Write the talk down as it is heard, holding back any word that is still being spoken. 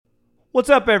What's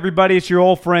up, everybody? It's your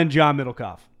old friend, John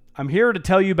Middlecoff. I'm here to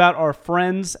tell you about our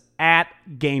friends at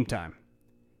Game Time.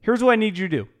 Here's what I need you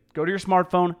to do. Go to your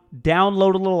smartphone,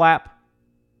 download a little app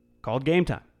called Game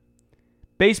Time.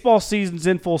 Baseball season's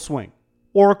in full swing.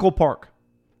 Oracle Park.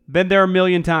 Been there a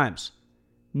million times.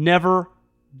 Never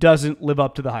doesn't live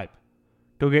up to the hype.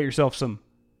 Go get yourself some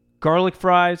garlic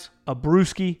fries, a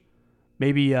brewski,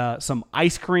 maybe some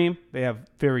ice cream. They have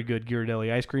very good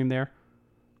Ghirardelli ice cream there.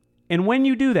 And when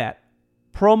you do that,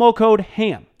 promo code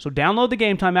HAM. So download the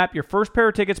Game Time app. Your first pair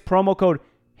of tickets, promo code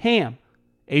HAM,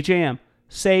 H-A-M,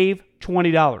 save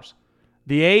 $20.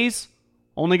 The A's,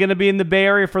 only going to be in the Bay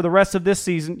Area for the rest of this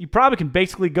season. You probably can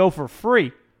basically go for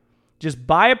free. Just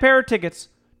buy a pair of tickets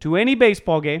to any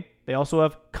baseball game. They also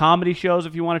have comedy shows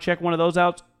if you want to check one of those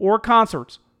out, or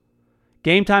concerts.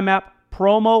 Game Time app,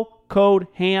 promo code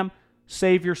HAM,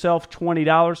 save yourself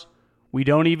 $20. We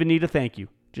don't even need a thank you.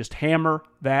 Just hammer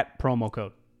that promo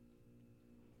code.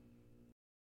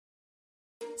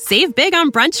 Save big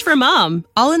on brunch for mom,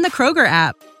 all in the Kroger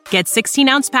app. Get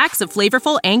 16-ounce packs of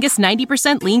flavorful Angus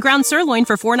 90% lean ground sirloin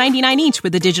for $4.99 each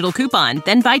with a digital coupon.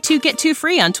 Then buy 2, get 2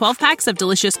 free on 12 packs of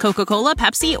delicious Coca-Cola,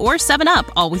 Pepsi, or 7-Up,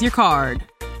 all with your card.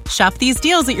 Shop these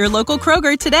deals at your local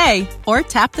Kroger today, or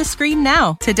tap the screen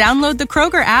now to download the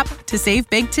Kroger app to save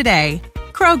big today.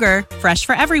 Kroger, fresh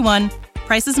for everyone.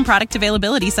 Prices and product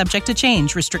availability subject to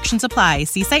change. Restrictions apply.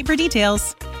 See site for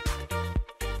details.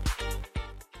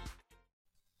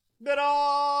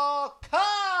 Middlecoff!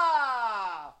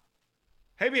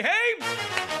 Hey, behave!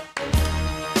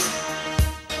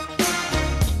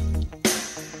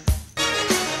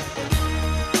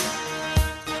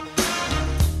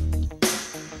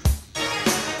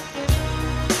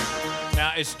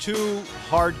 Now, as two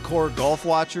hardcore golf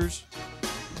watchers,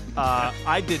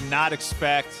 I did not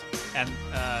expect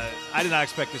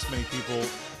this many people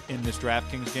in this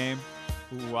DraftKings game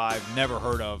who I've never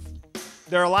heard of.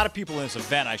 There are a lot of people in this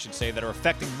event, I should say, that are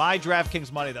affecting my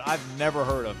DraftKings money that I've never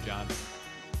heard of, John.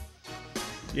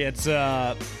 Yeah, it's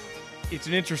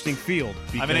an interesting field.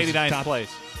 I'm in 89th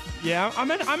place. Yeah, I'm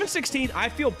in 16th. I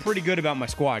feel pretty good about my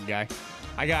squad, guy.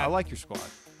 I like your squad.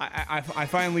 I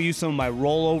finally used some of my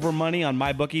rollover money on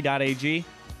mybookie.ag,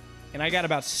 and I got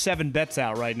about 7 bets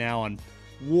out right now on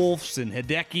Wolfs and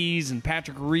Hidekis and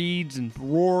Patrick Reeds and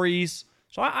Rorys.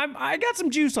 So I got some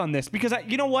juice on this because,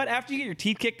 you know what? After you get your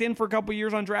teeth kicked in for a couple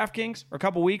years on DraftKings, or a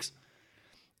couple weeks,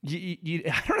 I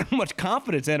don't have much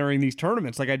confidence entering these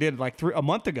tournaments like I did like a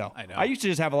month ago. I know. I used to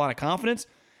just have a lot of confidence.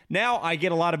 Now I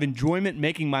get a lot of enjoyment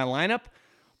making my lineup.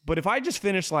 But if I just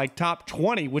finish like top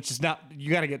 20, which is not,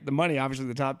 you got to get the money, obviously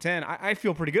the top 10, I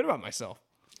feel pretty good about myself.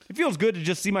 It feels good to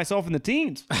just see myself in the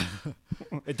teens.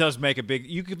 It does make a big...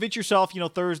 You convince yourself,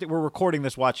 Thursday... We're recording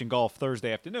this watching golf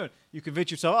Thursday afternoon. You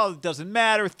convince yourself, oh, it doesn't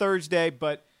matter Thursday,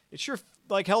 but it sure,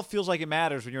 like, hell feels like it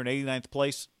matters when you're in 89th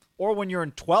place or when you're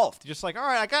in 12th. Just like, all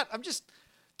right,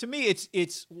 to me,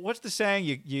 it's what's the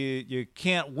saying? You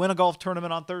can't win a golf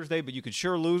tournament on Thursday, but you can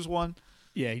sure lose one.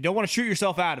 Yeah, you don't want to shoot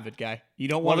yourself out of it, guy. You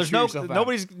don't want to shoot yourself out.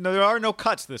 There are no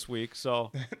cuts this week,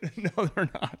 so... No, they're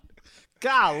not.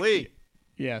 Golly.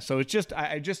 Yeah, so it's just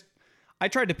I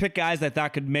tried to pick guys that I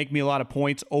thought could make me a lot of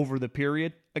points over the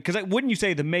period. Because wouldn't you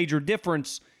say the major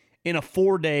difference in a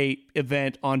 4-day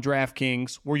event on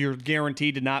DraftKings where you're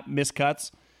guaranteed to not miss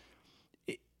cuts,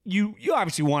 you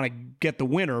obviously want to get the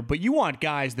winner, but you want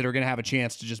guys that are going to have a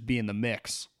chance to just be in the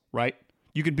mix, right?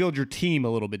 You can build your team a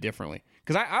little bit differently.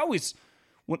 Because I always,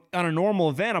 on a normal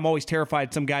event, I'm always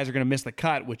terrified some guys are going to miss the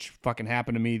cut, which fucking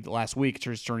happened to me last week. It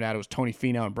just turned out it was Tony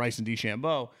Finau and Bryson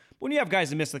DeChambeau. When you have guys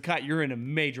that miss the cut, you're in a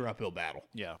major uphill battle.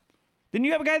 Yeah. Didn't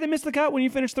you have a guy that missed the cut when you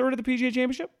finished third at the PGA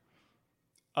Championship?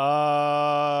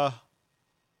 I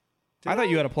thought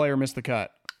you had a player miss the cut.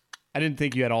 I didn't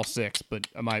think you had all 6, but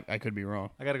I could be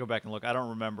wrong. I got to go back and look. I don't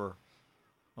remember.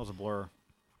 That was a blur.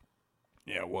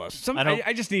 Yeah, it was.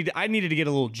 I needed to get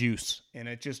a little juice, and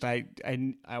it just I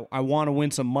want to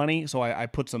win some money, so I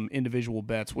put some individual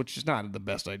bets, which is not the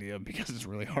best idea because it's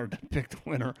really hard to pick the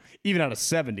winner. Even out of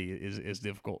 70 is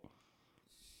difficult.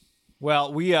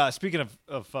 Well, we speaking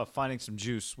of finding some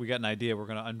juice, we got an idea we're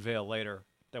going to unveil later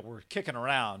that we're kicking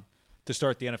around to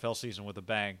start the NFL season with a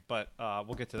bang, but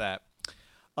we'll get to that.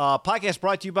 Podcast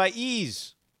brought to you by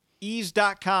Ease,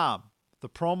 Ease.com. The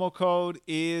promo code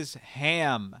is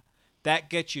HAM.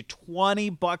 That gets you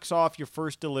 $20 off your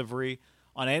first delivery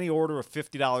on any order of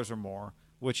 $50 or more,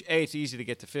 which A, it's easy to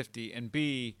get to 50, and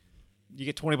B, you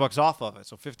get $20 off of it,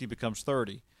 so 50 becomes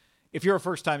 30. If you're a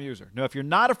first-time user. Now, if you're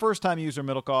not a first-time user,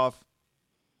 Middlecoff,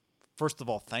 first of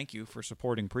all, thank you for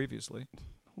supporting previously.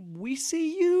 We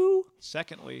see you.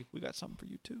 Secondly, we got something for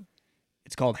you, too.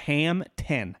 It's called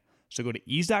HAM10. So go to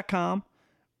ease.com,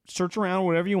 search around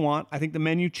whatever you want. I think the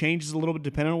menu changes a little bit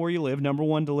depending on where you live. Number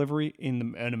one delivery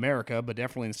in America, but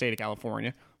definitely in the state of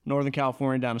California, Northern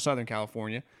California down to Southern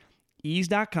California.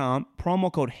 Ease.com,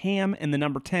 promo code HAM and the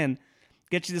number 10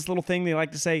 gets you this little thing they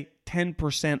like to say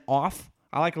 10% off.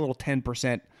 I like a little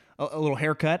 10%, a little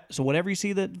haircut. So whatever you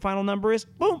see the final number is,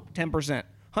 boom, 10%.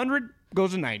 100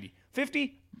 goes to 90.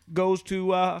 50 goes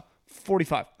to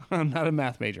 45. I'm not a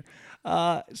math major.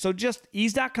 So just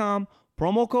ease.com,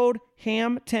 promo code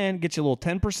HAM10 gets you a little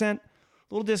 10%,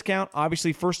 little discount.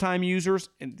 Obviously, first-time users,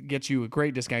 and gets you a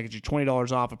great discount, gets you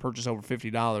 $20 off a purchase over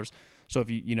 $50. So if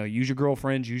you use your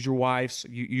girlfriends, use your wives,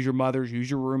 use your mothers, use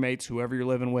your roommates, whoever you're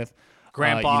living with.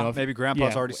 Grandpa, maybe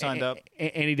grandpa's already signed up.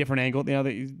 Any different angle.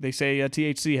 They say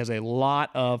THC has a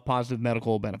lot of positive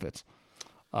medical benefits.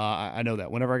 I know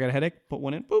that. Whenever I got a headache, put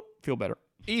one in, boop, feel better.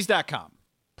 Ease.com,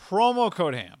 promo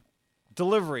code HAM,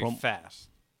 delivery fast,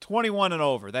 21 and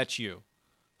over. That's you,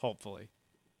 hopefully.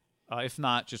 If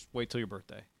not, just wait till your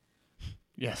birthday.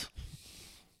 Yes.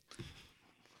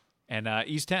 And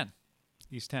Ease 10.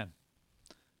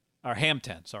 Or Ham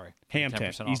 10, sorry. Ham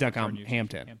 10. Ease.com, Ham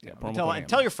 10. Yeah,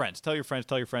 tell your friends. Tell your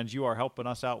friends. You are helping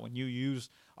us out when you use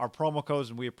our promo codes,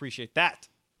 and we appreciate that.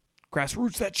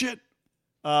 Grassroots that shit.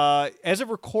 As of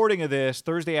recording of this,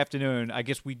 Thursday afternoon, I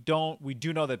guess we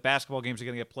do know that basketball games are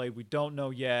going to get played. We don't know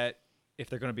yet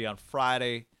if they're going to be on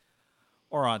Friday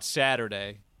or on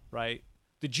Saturday, right?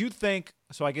 Did you think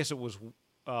 – so I guess it was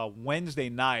Wednesday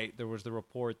night there was the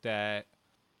report that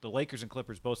the Lakers and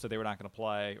Clippers both said they were not going to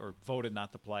play or voted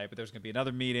not to play, but there's going to be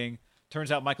another meeting.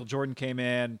 Turns out Michael Jordan came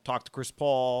in, talked to Chris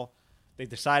Paul. They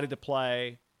decided to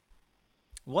play.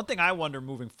 One thing I wonder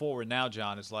moving forward now,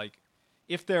 John, is like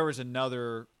if there was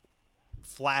another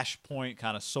flashpoint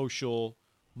kind of social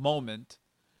moment,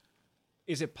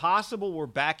 is it possible we're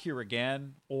back here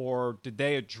again, or did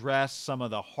they address some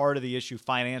of the heart of the issue,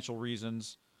 financial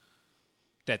reasons,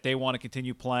 that they want to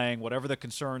continue playing, whatever the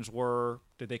concerns were?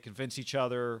 Did they convince each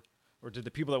other, or did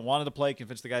the people that wanted to play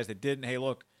convince the guys that didn't? Hey,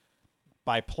 look,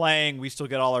 by playing, we still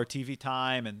get all our TV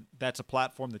time, and that's a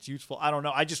platform that's useful. I don't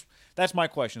know. That's my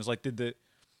question. Is like, did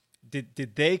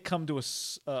they come to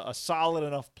a solid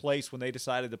enough place when they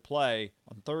decided to play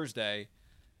on Thursday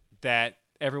that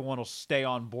everyone will stay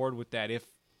on board with that if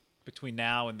between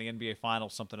now and the NBA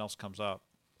Finals something else comes up?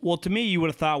 Well, to me, you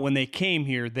would have thought when they came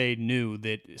here, they knew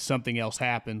that something else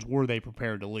happens. Were they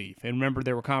prepared to leave? And remember,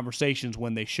 there were conversations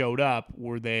when they showed up.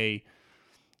 Were they,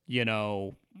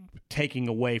 taking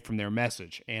away from their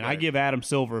message? And right. I give Adam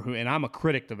Silver, and I'm a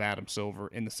critic of Adam Silver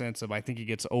in the sense of I think he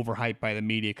gets overhyped by the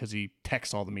media because he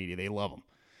texts all the media. They love him.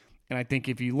 And I think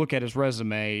if you look at his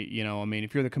resume,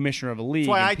 if you're the commissioner of a league. That's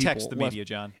why I text the media,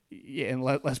 John. Yeah, and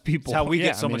less people. That's how we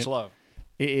get so much love.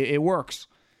 It works.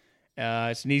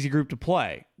 It's an easy group to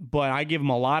play, but I give him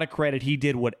a lot of credit. He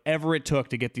did whatever it took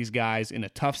to get these guys in a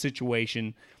tough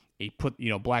situation. He put,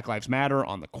 Black Lives Matter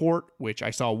on the court, which I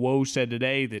saw Woj said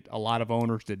today that a lot of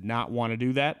owners did not want to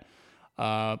do that.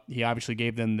 He obviously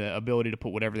gave them the ability to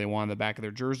put whatever they want on the back of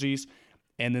their jerseys,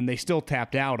 and then they still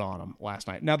tapped out on them last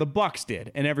night. Now, the Bucks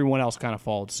did, and everyone else kind of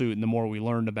followed suit, and the more we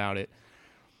learned about it,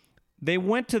 they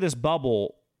went to this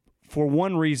bubble for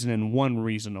one reason and one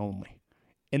reason only.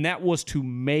 And that was to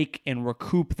make and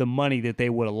recoup the money that they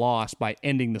would have lost by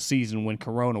ending the season when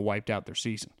Corona wiped out their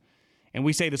season. And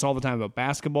we say this all the time about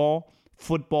basketball,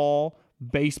 football,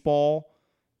 baseball.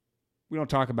 We don't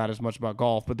talk about as much about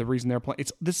golf, but the reason they're playing,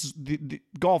 the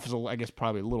golf is, I guess,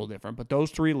 probably a little different. But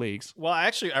those three leagues. Well,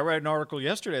 actually, I read an article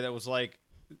yesterday that was like,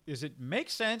 does it make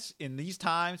sense in these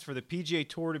times for the PGA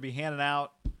Tour to be handing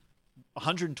out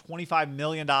 $125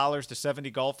 million to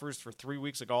 70 golfers for 3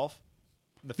 weeks of golf?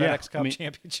 The FedEx Cup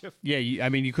Championship. Yeah,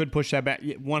 you could push that back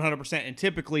 100%. And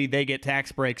typically they get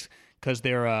tax breaks because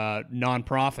they're a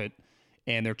nonprofit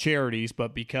and they're charities,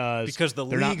 but because the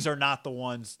leagues are not the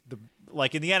ones.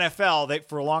 Like in the NFL,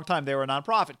 for a long time they were a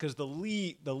nonprofit because the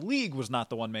league was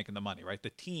not the one making the money, right? The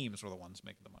teams were the ones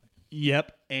making the money.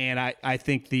 Yep, and I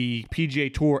think the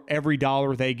PGA Tour, every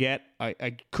dollar they get,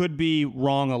 I could be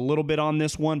wrong a little bit on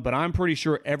this one, but I'm pretty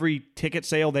sure every ticket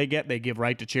sale they get, they give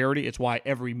right to charity. It's why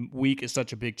every week is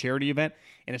such a big charity event,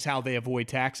 and it's how they avoid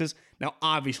taxes. Now,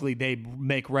 obviously, they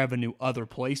make revenue other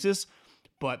places,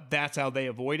 but that's how they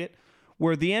avoid it.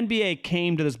 Where the NBA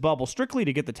came to this bubble strictly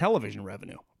to get the television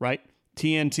revenue, right?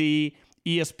 TNT,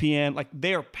 ESPN, like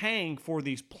they're paying for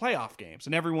these playoff games,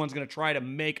 and everyone's going to try to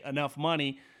make enough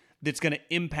money that's going to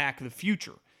impact the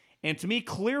future. And to me,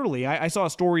 clearly, I saw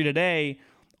a story today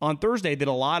on Thursday that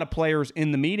a lot of players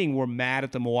in the meeting were mad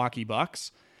at the Milwaukee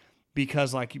Bucks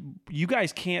because, like, you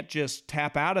guys can't just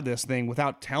tap out of this thing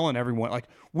without telling everyone. Like,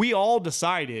 we all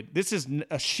decided this is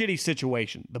a shitty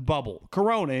situation, the bubble,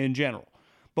 Corona in general.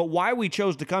 but why we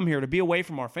chose to come here to be away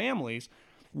from our families,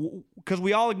 because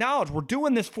we all acknowledge we're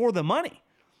doing this for the money.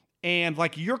 And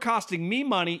like, you're costing me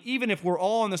money, even if we're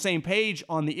all on the same page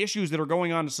on the issues that are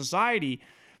going on in society.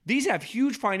 These have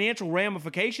huge financial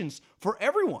ramifications for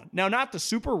everyone. Now, not the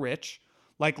super rich,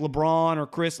 like LeBron or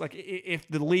Chris. Like, if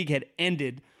the league had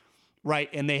ended, right,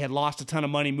 and they had lost a ton of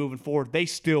money moving forward, they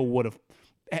still would have.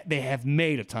 They have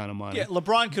made a ton of money. Yeah,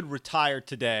 LeBron could retire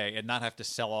today and not have to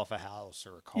sell off a house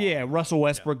or a car. Yeah, Russell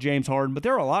Westbrook, James Harden. But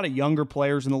there are a lot of younger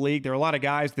players in the league. There are a lot of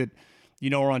guys that,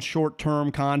 are on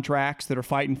short-term contracts that are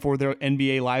fighting for their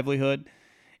NBA livelihood.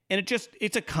 And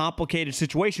it's a complicated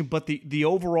situation. But the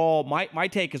overall, my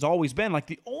take has always been, like,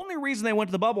 the only reason they went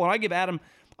to the bubble, and I'll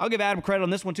give Adam credit on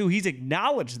this one too, he's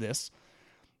acknowledged this,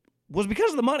 was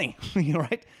because of the money.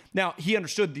 Right? Now, he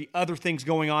understood the other things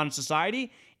going on in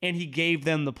society, and he gave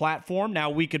them the platform. Now,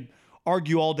 we could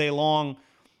argue all day long,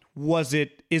 is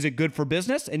it good for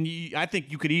business? And I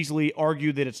think you could easily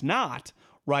argue that it's not,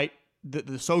 right?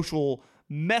 The social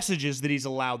messages that he's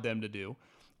allowed them to do.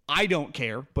 I don't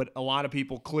care, but a lot of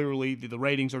people, clearly the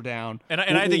ratings are down. And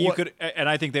I think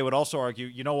I think they would also argue,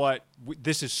 you know what?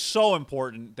 This is so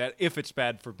important that if it's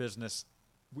bad for business,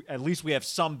 at least we have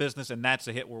some business, and that's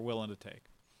a hit we're willing to take.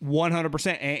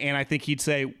 100%. And I think he'd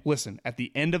say, listen, at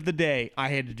the end of the day, I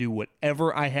had to do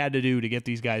whatever I had to do to get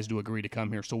these guys to agree to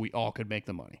come here so we all could make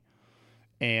the money.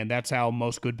 And that's how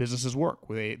most good businesses work.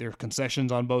 There are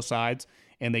concessions on both sides,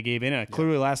 and they gave in. And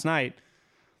clearly last night,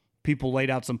 people laid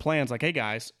out some plans like, hey,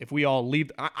 guys, if we all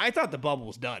leave. I thought the bubble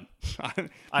was done.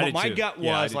 My gut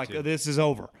was this is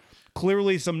over.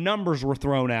 Clearly some numbers were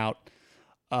thrown out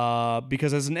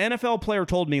because as an NFL player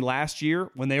told me last year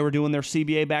when they were doing their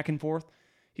CBA back and forth,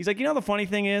 he's like, the funny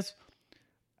thing is,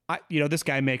 this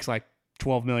guy makes like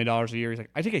 $12 million a year. He's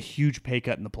like, I take a huge pay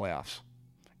cut in the playoffs,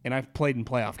 and I've played in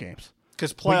playoff games.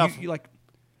 Because playoff,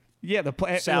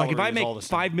 if I make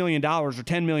 $5 million or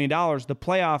 $10 million,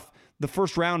 the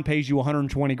first round pays you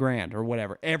 $120,000 or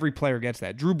whatever. Every player gets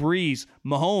that. Drew Brees,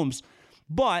 Mahomes.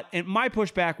 And my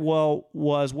pushback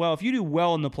was, if you do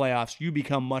well in the playoffs, you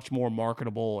become much more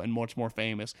marketable and much more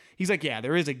famous. He's like, yeah,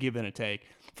 there is a give and a take.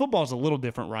 Football's a little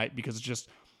different, right? Because it's just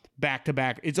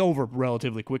back-to-back. It's over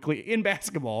relatively quickly. In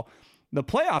basketball, the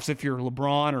playoffs, if you're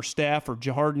LeBron or Steph or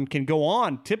Harden, can go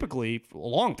on typically for a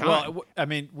long time. Well, I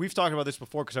mean, we've talked about this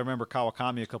before because I remember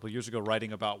Kawakami a couple of years ago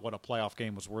writing about what a playoff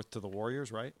game was worth to the Warriors,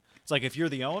 right? It's like if you're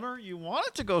the owner, you want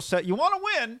it to go you want to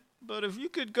win, but if you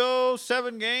could go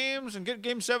 7 games and get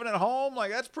game 7 at home,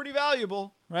 like that's pretty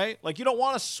valuable, right? Like you don't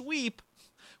want to sweep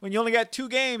when you only got 2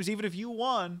 games, even if you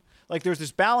won. Like there's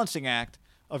this balancing act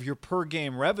of your per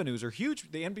game revenues are huge.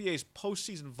 The NBA's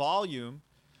postseason volume,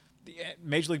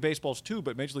 Major League Baseball's too,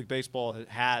 but Major League Baseball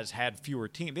has had fewer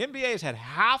teams. The NBA has had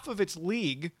half of its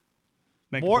league,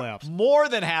 more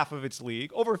than half of its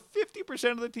league. Over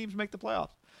 50% of the teams make the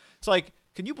playoffs. It's like,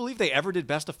 can you believe they ever did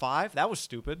best of 5? That was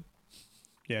stupid.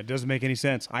 Yeah, it doesn't make any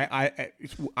sense. I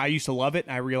used to love it,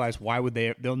 and I realized why would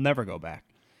they'll never go back.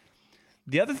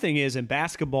 The other thing is in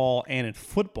basketball and in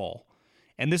football,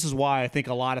 and this is why I think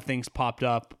a lot of things popped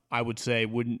up, I would say,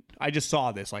 I just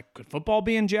saw this. Like, could football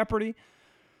be in jeopardy?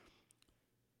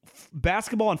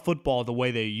 Basketball and football, the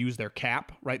way they use their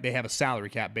cap, right? They have a salary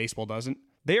cap. Baseball doesn't.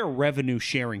 They are revenue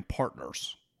sharing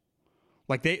partners.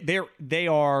 Like they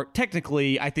are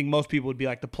technically, I think most people would be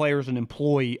like the player's an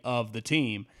employee of the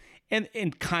team.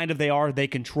 And kind of they are. They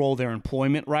control their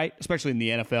employment, right? Especially in the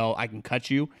NFL, I can cut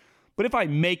you. But if I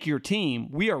make your team,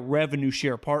 we are revenue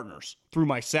share partners. Through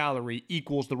my salary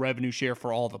equals the revenue share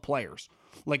for all the players.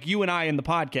 Like you and I in the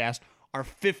podcast are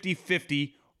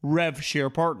 50-50 rev share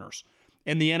partners.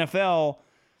 In the NFL,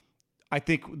 I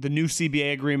think the new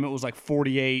CBA agreement was like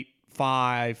 48-5,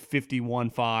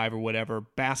 51-5 or whatever.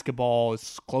 Basketball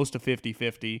is close to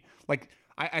 50-50. Like,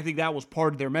 I think that was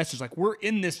part of their message. Like, we're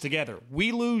in this together.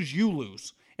 We lose, you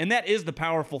lose. And that is the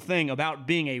powerful thing about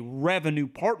being a revenue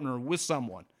partner with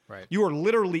someone. Right. You are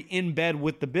literally in bed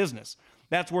with the business.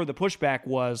 That's where the pushback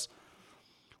was.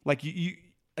 Like, you're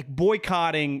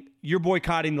boycotting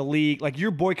the league, like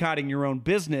you're boycotting your own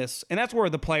business, and that's where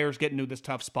the players get into this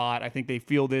tough spot. I think they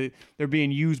feel that they're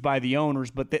being used by the owners,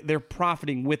 but they're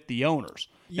profiting with the owners.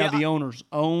 Yeah. Now the owners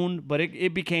own, but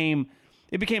it became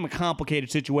a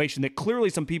complicated situation that clearly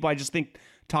some people, I just think,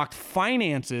 talked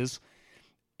finances,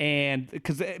 and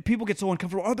because people get so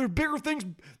uncomfortable. Are there bigger things,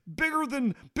 bigger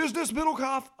than business,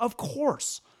 Middlecoff? Of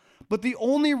course, but the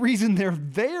only reason they're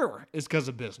there is because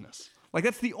of business. Like,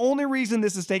 that's the only reason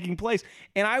this is taking place.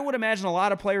 And I would imagine a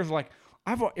lot of players are like,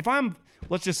 if I'm,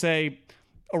 let's just say,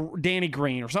 Danny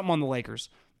Green or something on the Lakers,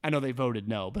 I know they voted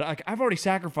no, but I've already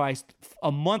sacrificed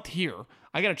a month here.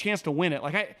 I got a chance to win it.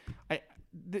 Like,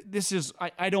 this is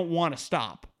I don't want to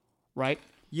stop, right?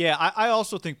 Yeah, I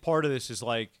also think part of this is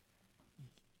like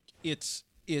it's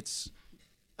and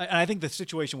I think the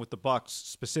situation with the Bucks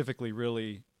specifically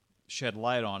really shed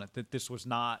light on it, that this was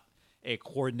not a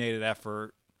coordinated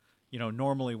effort. You know,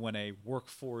 normally when a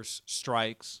workforce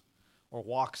strikes or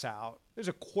walks out, there's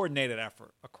a coordinated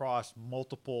effort across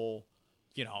multiple,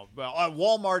 you know,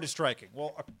 Walmart is striking.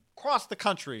 Well, across the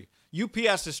country,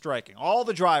 UPS is striking. All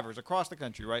the drivers across the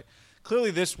country, right?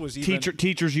 Clearly this was even...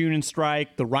 Teachers union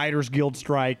strike, the Writers Guild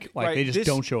strike, like right, they just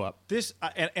don't show up. This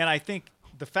and I think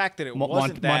the fact that it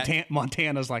wasn't that...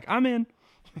 Montana's like, I'm in.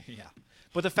 Yeah.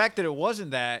 But the fact that it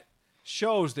wasn't that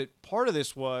shows that part of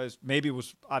this was, maybe it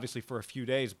was obviously for a few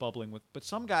days bubbling with, but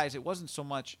some guys, it wasn't so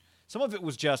much. Some of it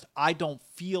was just, I don't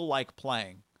feel like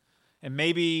playing. And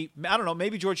maybe, I don't know,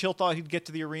 maybe George Hill thought he'd get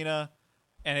to the arena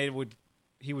and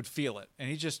he would feel it. And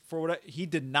he just, he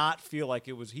did not feel like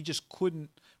it was, he just couldn't,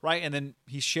 right? And then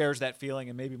he shares that feeling,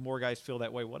 and maybe more guys feel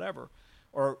that way, whatever.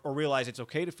 Or realize it's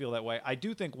okay to feel that way. I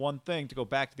do think one thing, to go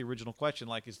back to the original question,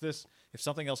 like, is this, if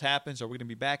something else happens, are we going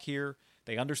to be back here?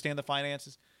 They understand the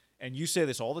finances. And you say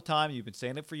this all the time. You've been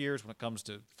saying it for years when it comes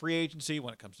to free agency,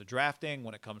 when it comes to drafting,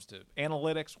 when it comes to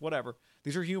analytics, whatever.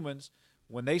 These are humans.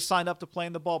 When they signed up to play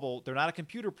in the bubble, they're not a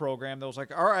computer program that was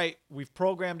like, all right, we've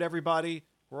programmed everybody.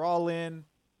 We're all in.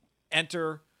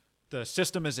 Enter. The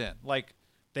system is in. Like,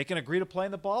 they can agree to play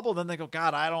in the bubble. Then they go,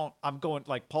 God, I'm going,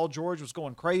 like Paul George was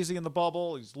going crazy in the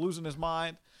bubble. He's losing his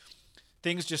mind.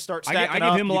 Things just start stacking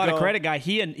up. I give him a lot of credit, guy.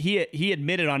 He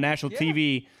admitted on national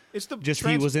TV. It's the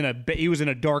he was in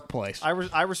a dark place.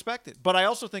 I respect it, but I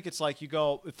also think it's like, you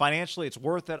go, financially, it's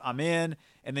worth it. I'm in,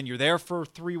 and then you're there for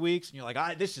 3 weeks, and you're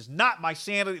like, this is not my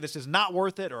sanity. This is not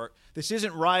worth it, or this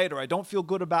isn't right, or I don't feel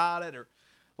good about it, or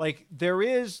like, there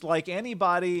is, like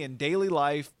anybody in daily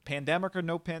life, pandemic or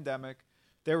no pandemic,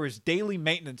 there is daily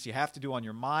maintenance you have to do on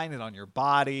your mind and on your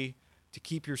body to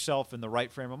keep yourself in the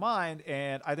right frame of mind.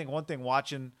 And I think one thing,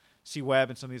 watching C. Webb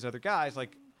and some of these other guys,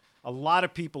 like, a lot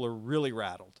of people are really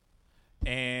rattled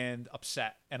and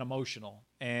upset and emotional.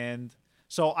 And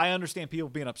so I understand people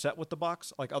being upset with the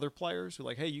Bucks, like other players who are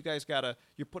like, hey, you guys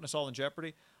you're putting us all in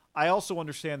jeopardy. I also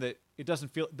understand that it doesn't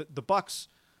feel the Bucks,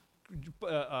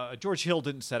 George Hill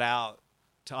didn't set out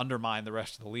to undermine the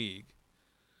rest of the league.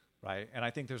 Right. And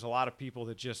I think there's a lot of people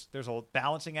that there's a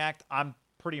balancing act. I'm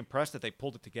pretty impressed that they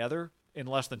pulled it together in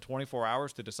less than 24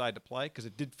 hours to decide to play, because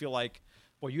it did feel like,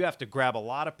 well, you have to grab a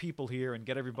lot of people here and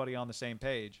get everybody on the same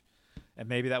page. And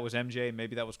maybe that was MJ,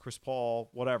 maybe that was Chris Paul,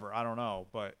 whatever. I don't know.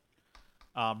 But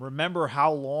remember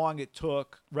how long it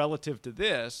took relative to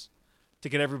this to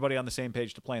get everybody on the same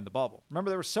page to play in the bubble. Remember,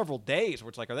 there were several days where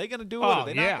it's like, are they going to do it? Are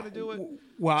they not going to do it?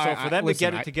 Well, so for them to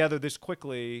get it together this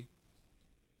quickly,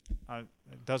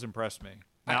 it does impress me.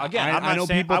 Now, again, I'm not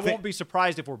saying, I won't be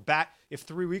surprised if we're back, if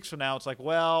 3 weeks from now it's like,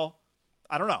 well,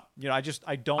 I don't know. You know, I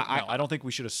don't know. I don't think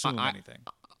we should assume anything.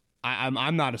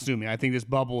 I'm not assuming. I think this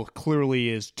bubble clearly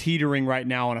is teetering right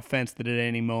now on a fence that at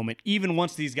any moment, even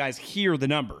once these guys hear the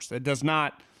numbers, it does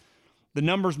not. The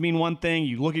numbers mean one thing.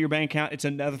 You look at your bank account, it's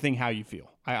another thing how you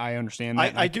feel. I understand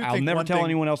that. I'll never tell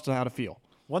anyone else how to feel.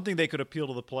 One thing they could appeal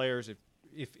to the players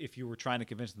if you were trying to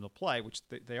convince them to play, which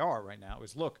they are right now,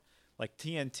 is look, like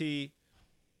TNT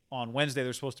on Wednesday,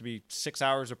 there's supposed to be 6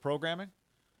 hours of programming.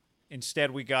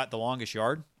 Instead, we got The Longest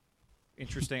Yard.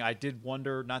 Interesting. I did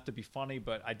wonder, not to be funny,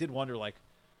 but I did wonder, like,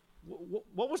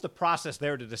 what was the process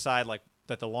there to decide, like,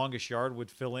 that The Longest Yard would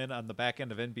fill in on the back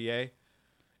end of NBA?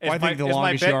 Well, I think The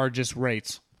Longest Yard just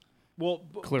rates. Well,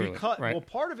 clearly, right? Well,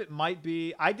 part of it might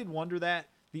be, I did wonder that.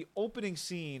 The opening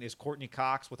scene is Courtney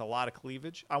Cox with a lot of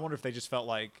cleavage. I wonder if they just felt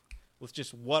like, let's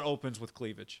just, what opens with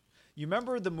cleavage? You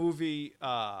remember the movie,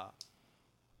 not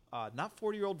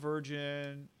 40-Year-Old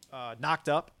Virgin, Knocked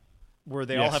Up? Where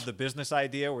they all have the business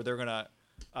idea where they're gonna,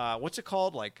 what's it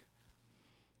called, like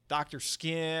Dr.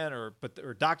 Skin, or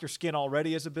Dr. Skin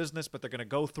already is a business, but they're gonna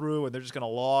go through and they're just gonna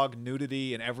log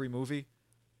nudity in every movie.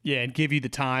 Yeah, and give you the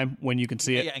time when you can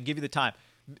see it. Yeah, and give you the time.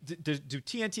 Do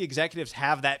TNT executives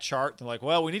have that chart? They're like,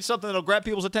 well, we need something that'll grab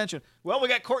people's attention. Well, we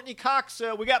got Courtney Cox.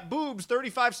 We got boobs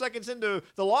 35 seconds into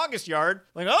The Longest Yard.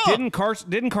 Like, oh,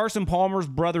 didn't Carson Palmer's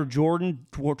brother Jordan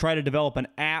try to develop an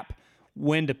app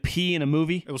when to pee in a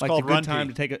movie? It was like called the good Run time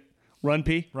Pee. to take a run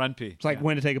pee. Run Pee. It's like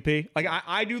when to take a pee. Like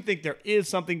I do think there is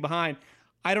something behind.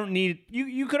 I don't need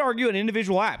you could argue an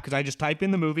individual app because I just type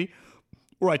in the movie,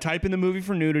 or I type in the movie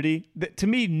for nudity. To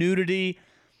me, nudity,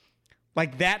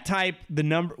 like that type, the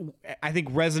number I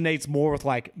think resonates more with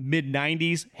like mid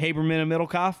 '90s Haberman and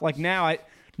Middlecoff. Like now,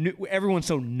 everyone's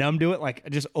so numb to it. Like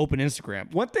just open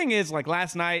Instagram. One thing is like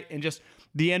last night and just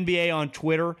the NBA on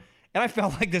Twitter. And I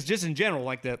felt like this just in general,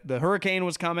 like the hurricane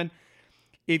was coming.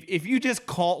 if you just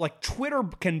call, like, Twitter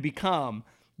can become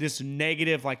this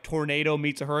negative, like, tornado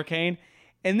meets a hurricane.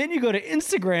 And then you go to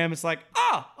Instagram, it's like,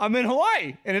 I'm in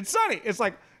Hawaii and it's sunny. It's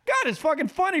like, God, it's fucking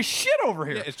fun as shit over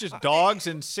here. Yeah, it's just dogs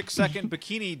and 6-second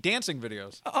bikini dancing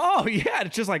videos. Oh, yeah.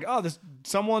 It's just like,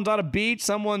 someone's on a beach.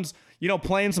 Someone's,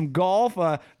 playing some golf.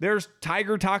 There's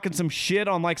Tiger talking some shit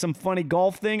on like some funny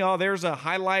golf thing. Oh, there's a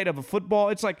highlight of a football.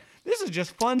 It's like, this is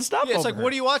just fun stuff. Yeah, it's like, here.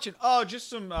 what are you watching? Oh, just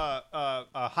some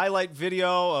highlight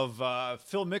video of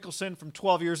Phil Mickelson from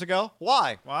 12 years ago.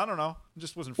 Why? Well, I don't know. It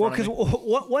just wasn't fun. Well, because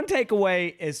one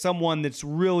takeaway is someone that's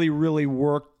really, really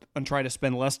worked and tried to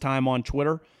spend less time on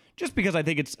Twitter, just because I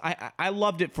think I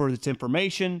loved it for its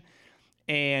information.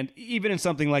 And even in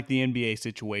something like the NBA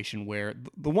situation, where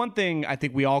the one thing I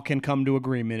think we all can come to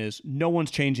agreement is no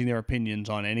one's changing their opinions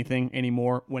on anything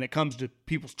anymore when it comes to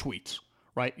people's tweets,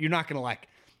 right? You're not going to like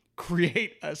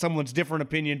create someone's different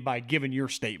opinion by giving your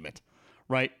statement,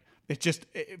 right? It's just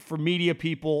for media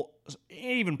people,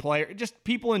 even players, just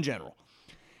people in general.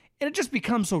 And it just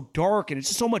becomes so dark and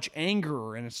it's so much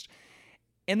anger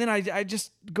and then I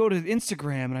just go to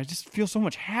Instagram and I just feel so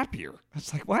much happier.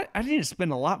 It's like, what? I need to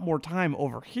spend a lot more time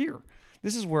over here.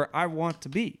 This is where I want to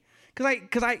be.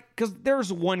 Because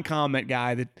there's one comment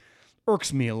guy that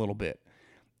irks me a little bit.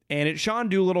 And Sean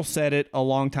Doolittle said it a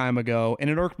long time ago, and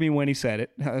it irked me when he said it.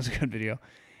 That was a good video.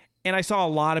 And I saw a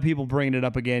lot of people bringing it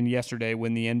up again yesterday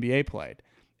when the NBA played.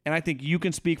 And I think you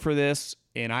can speak for this,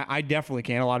 and I definitely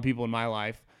can. A lot of people in my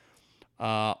life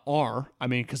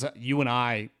because you and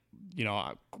I,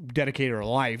 dedicate our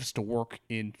lives to work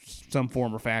in some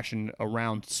form or fashion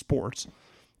around sports.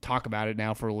 Talk about it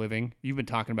now for a living. You've been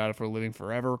talking about it for a living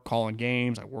forever, calling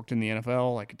games. I worked in the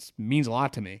NFL. Like, it means a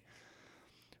lot to me.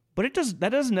 But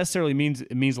that doesn't necessarily mean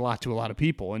it means a lot to a lot of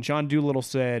people. And Sean Doolittle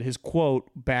said his quote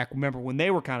back, remember when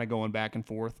they were kind of going back and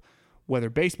forth, whether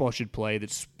baseball should play,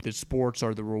 that sports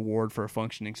are the reward for a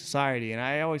functioning society. And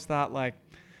I always thought, like,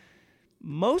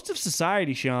 most of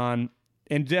society, Sean,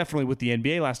 and definitely with the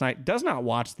NBA last night, does not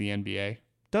watch the NBA,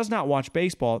 does not watch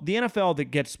baseball. The NFL, that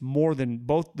gets more than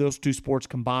both those two sports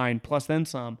combined, plus then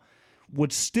some,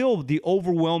 would still, the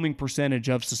overwhelming percentage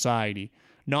of society,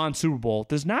 non-Super Bowl,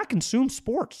 does not consume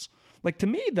sports. Like, to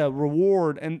me, the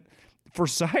reward and for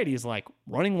society is like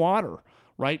running water,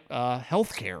 right?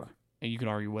 Healthcare. And you can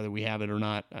argue whether we have it or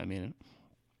not. I mean,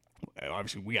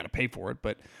 obviously we got to pay for it,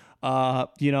 but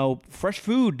fresh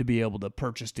food to be able to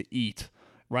purchase to eat,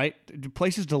 right?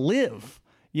 Places to live.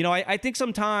 I think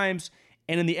sometimes,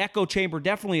 and in the echo chamber,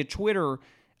 definitely at Twitter,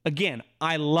 again,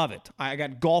 I love it. I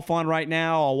got golf on right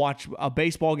now. I'll watch a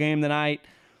baseball game tonight.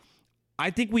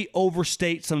 I think we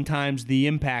overstate sometimes the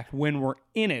impact when we're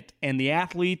in it, and the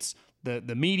athletes, the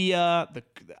media,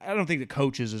 I don't think the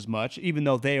coaches as much, even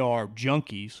though they are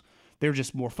junkies. They're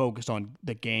just more focused on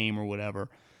the game or whatever,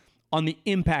 on the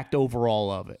impact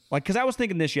overall of it. Like, because I was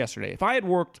thinking this yesterday. If I had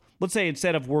worked, let's say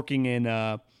instead of working in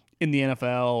the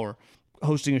NFL or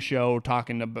hosting a show or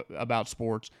talking about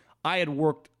sports, I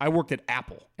worked at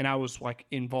Apple, and I was like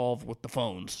involved with the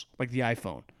phones, like the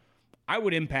iPhone. I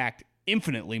would impact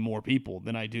infinitely more people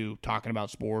than I do talking about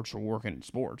sports or working in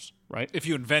sports, right? If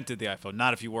you invented the iPhone,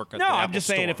 not if you work at the Apple No, I'm just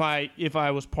saying if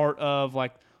I was part of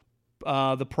like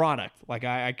the product, like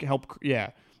I helped,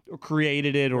 or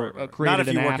created it or right. Created not if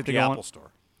an you app work at to the go on. Apple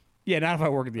Store. Yeah, not if I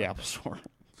work at the Apple Store.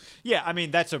 Yeah, I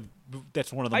mean that's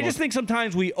one of the. I just think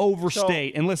sometimes we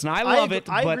overstate. And listen, I love it.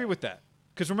 I agree with that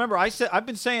because remember I've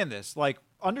been saying this. Like,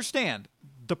 understand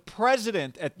the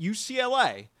president at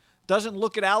UCLA doesn't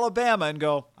look at Alabama and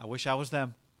go, "I wish I was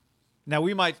them." Now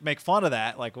we might make fun of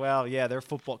that, like, well, yeah, they're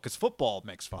football because football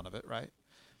makes fun of it, right?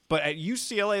 But at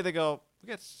UCLA they go, "We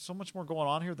got so much more going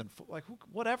on here than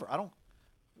whatever."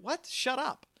 What? Shut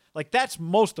up. Like, that's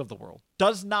most of the world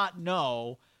does not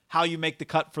know how you make the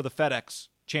cut for the FedEx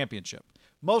Championship.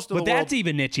 Most of the world, that's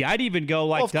even niche. I'd even go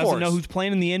like doesn't course. know who's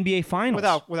playing in the NBA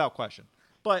Finals without question.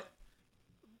 But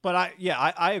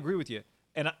I agree with you,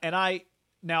 and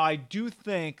I do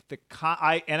think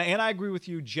I agree with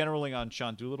you generally on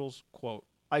Sean Doolittle's quote.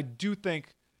 I do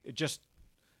think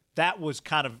that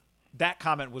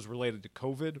comment was related to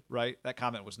COVID, right? That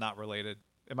comment was not related.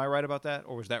 Am I right about that,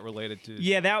 or was that related to?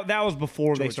 Yeah, that was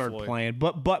before they started playing.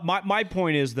 But my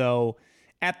point is, though,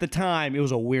 at the time it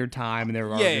was a weird time, and they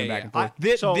were arguing back and forth.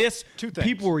 Two things.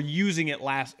 People were using it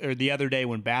the other day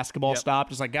when basketball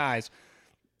stopped. It's like, guys,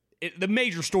 the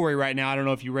major story right now. I don't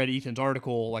know if you read Ethan's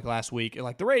article like last week.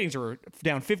 Like, the ratings are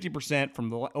down 50%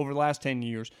 from over the last 10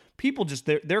 years. People just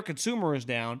their consumer is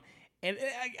down, and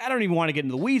I don't even want to get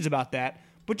into the weeds about that.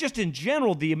 But just in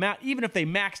general, the amount, even if they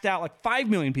maxed out like 5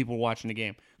 million people watching the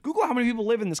game, Google how many people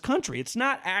live in this country. It's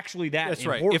not actually that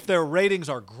important. Right. If their ratings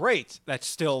are great, that's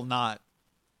still not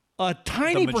a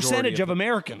tiny majority percentage of of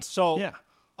Americans. So yeah.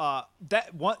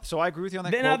 So I agree with you on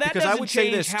that. Now quote, that because doesn't I would say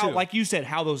change this how, too. like you said,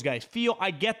 how those guys feel.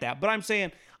 I get that, but I'm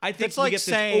saying I think That's we like get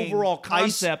saying this overall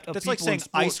concept of that's people like saying in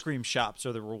sports. ice cream shops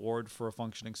are the reward for a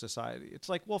functioning society. It's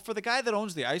like, well, for the guy that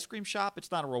owns the ice cream shop, it's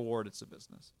not a reward; it's a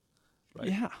business. Right?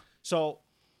 Yeah. So,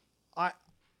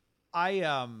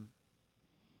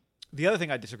 the other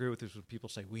thing I disagree with is when people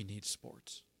say we need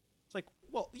sports. It's like,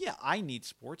 well, yeah, I need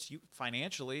sports. You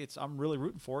financially, I'm really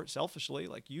rooting for it. Selfishly,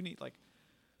 like you need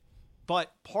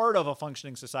But part of a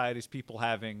functioning society is people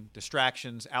having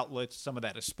distractions, outlets. Some of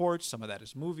that is sports. Some of that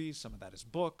is movies. Some of that is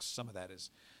books. Some of that is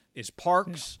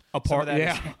parks. A Some park, of that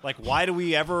is, yeah. like, why do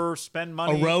we ever spend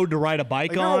money? A road to ride a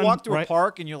bike Like, you on. ever walk through right? a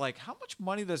park and you're like, how much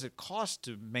money does it cost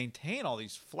to maintain all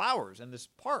these flowers in this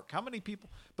park? How many people?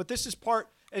 But this is part,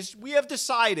 as we have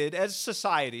decided, as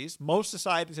societies, most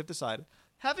societies have decided,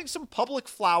 having some public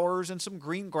flowers and some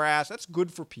green grass, that's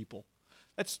good for people.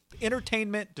 That's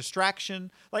entertainment,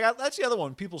 distraction. That's the other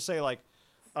one. People say what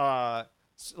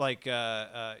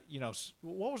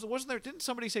wasn't there? Didn't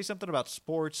somebody say something about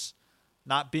sports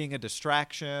not being a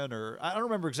distraction? Or I don't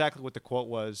remember exactly what the quote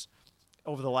was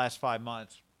over the last 5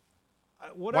 months.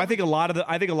 Well, I think a lot of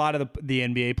the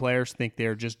NBA players think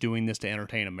they're just doing this to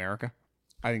entertain America.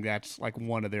 I think that's like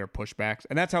one of their pushbacks,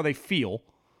 and that's how they feel.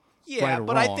 Yeah, right or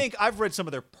but wrong. I think I've read some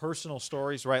of their personal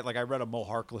stories, right? Like I read a Mo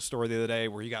Harkless story the other day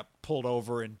where he got pulled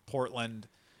over in Portland,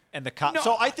 and the cop.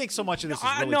 So I think so much of this is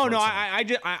really personal.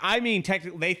 I mean,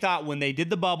 technically, they thought when they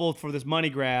did the bubble for this money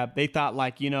grab, they thought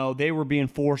they were being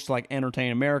forced to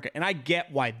entertain America, and I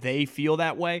get why they feel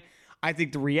that way. I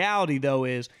think the reality though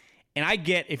is, and I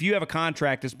get if you have a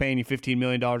contract that's paying you $15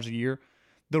 million a year,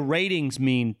 the ratings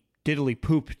mean diddly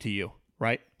poop to you,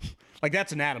 right? Like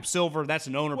that's an Adam Silver, that's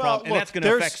an owner problem, and that's going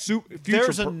to affect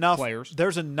future players.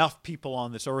 There's enough people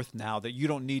on this earth now that you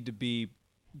don't need to be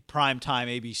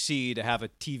primetime ABC to have a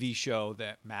TV show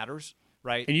that matters,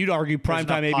 right? And you'd argue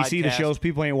primetime ABC, the shows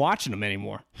people ain't watching them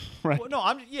anymore, right? Well, no,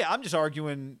 I'm just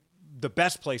arguing the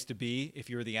best place to be if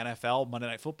you're the NFL, Monday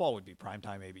Night Football would be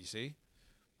primetime ABC,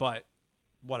 but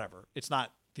whatever, it's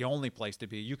not the only place to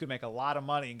be. You can make a lot of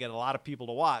money and get a lot of people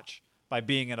to watch by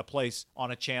being in a place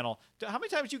on a channel. How many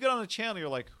times you get on a channel, you're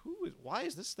like, why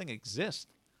does this thing exist?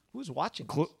 Who's watching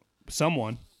this?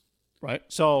 Someone, right?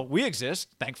 So we exist,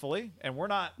 thankfully, and we're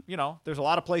not, there's a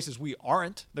lot of places we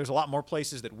aren't. There's a lot more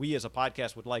places that we as a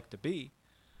podcast would like to be.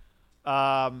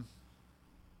 But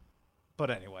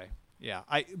anyway, yeah.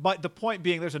 But the point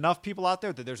being, there's enough people out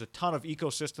there that there's a ton of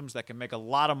ecosystems that can make a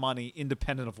lot of money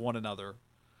independent of one another.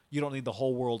 You don't need the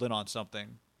whole world in on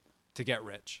something to get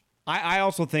rich. I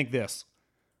also think this.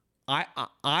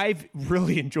 I've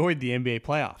really enjoyed the NBA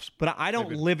playoffs, but I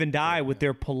don't live and die with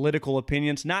their political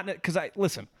opinions. Not because I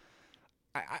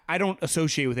don't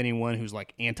associate with anyone who's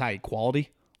like anti-equality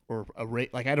or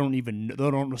I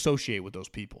don't associate with those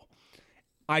people.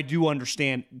 I do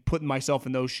understand putting myself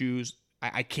in those shoes.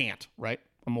 I can't, right?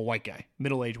 I'm a white guy,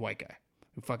 middle-aged white guy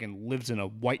who fucking lives in a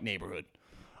white neighborhood.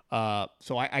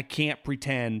 So I can't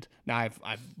pretend. Now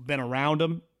I've been around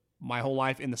them my whole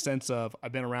life in the sense of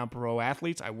I've been around pro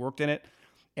athletes. I worked in it.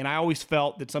 And I always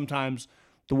felt that sometimes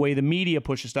the way the media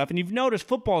pushes stuff, and you've noticed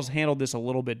football's handled this a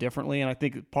little bit differently, and I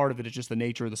think part of it is just the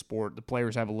nature of the sport. The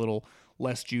players have a little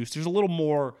less juice. There's a little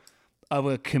more of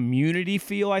a community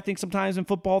feel, I think, sometimes in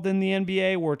football than the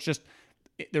NBA, where it's just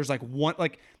there's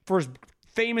for as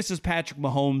famous as Patrick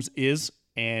Mahomes is,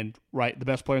 and right, the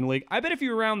best player in the league, I bet if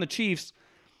you're around the Chiefs,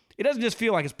 it doesn't just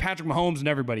feel like it's Patrick Mahomes and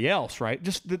everybody else, right?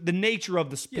 Just the nature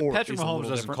of the sport. Yeah, Patrick is Mahomes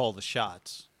doesn't different. call the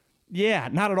shots. Yeah,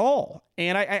 not at all.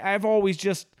 And I've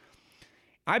always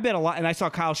I've been a lot, and I saw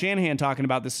Kyle Shanahan talking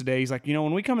about this today. He's like,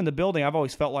 when we come in the building, I've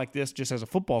always felt like this just as a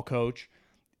football coach,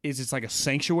 it's like a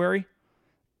sanctuary.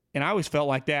 And I always felt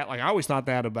like that. Like I always thought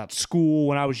that about school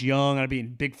when I was young. I'd be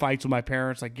in big fights with my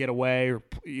parents, like get away, or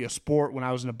sport when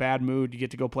I was in a bad mood, you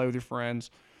get to go play with your friends.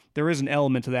 There is an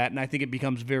element to that, and I think it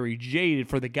becomes very jaded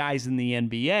for the guys in the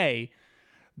NBA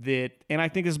and I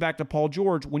think this is back to Paul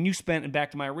George, and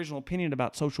back to my original opinion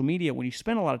about social media, when you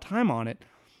spend a lot of time on it,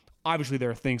 obviously there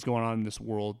are things going on in this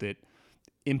world that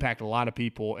impact a lot of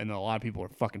people and that a lot of people are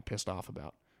fucking pissed off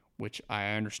about, which I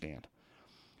understand.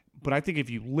 But I think if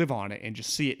you live on it and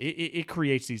just see it, it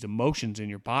creates these emotions in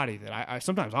your body that I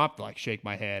sometimes I have to shake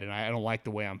my head and I don't like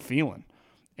the way I'm feeling.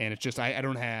 And it's just, I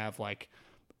don't have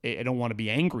I don't want to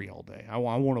be angry all day. I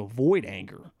want to avoid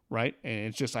anger, right? And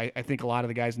it's just, I think a lot of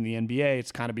the guys in the NBA,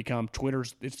 it's kind of become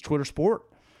it's Twitter sport.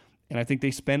 And I think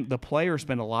the players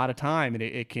spend a lot of time, and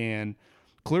it can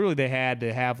clearly they had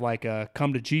to have like a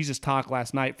come to Jesus talk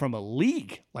last night from a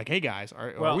league. Like, hey guys,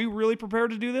 are we really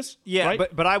prepared to do this? Yeah,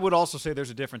 right? but I would also say there's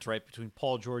a difference, right, between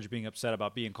Paul George being upset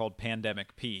about being called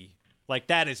Pandemic P. Like,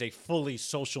 that is a fully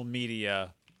social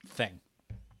media thing,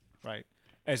 right?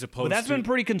 As opposed But that's to, been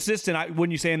pretty consistent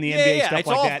when you say in the NBA stuff it's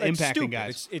like all, that, it's impacting stupid.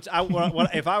 guys.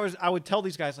 I would tell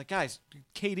these guys, like, guys,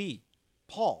 KD,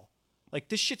 Paul, like,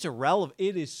 this shit's irrelevant.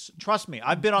 It is, trust me.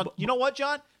 I've been on, you know what,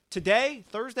 John? Today,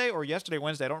 Thursday, or yesterday,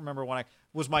 Wednesday, I don't remember when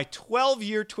was my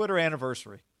 12-year Twitter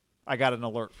anniversary. I got an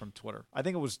alert from Twitter. I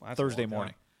think it was Thursday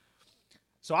morning.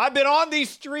 So I've been on these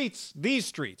streets. These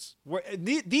streets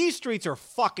are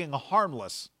fucking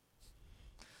harmless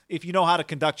if you know how to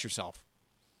conduct yourself.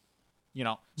 You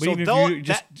know, But so even if though you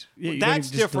just- you don't that's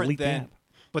just different delete the than, app.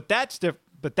 but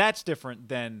that's different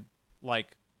than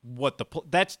like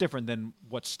that's different than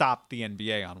what stopped the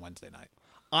NBA on Wednesday night.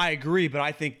 I agree, but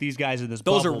I think these guys in this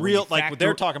Those bubble, are when real. you Like factor-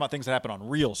 they're talking about things that happen on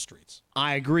real streets.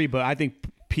 I agree, but I think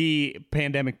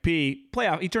Pandemic P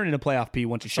playoff. He turned into playoff P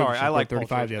once he showed Sorry, I like Paul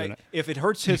 35 the George. other night. If it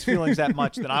hurts his feelings that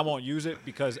much, then I won't use it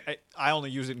because I only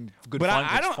use it in good But fun.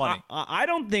 I It's don't. funny. I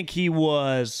don't think he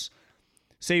was.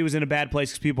 Say he was in a bad place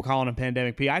because people calling him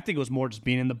Pandemic P. I think it was more just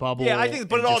being in the bubble. Yeah, I think,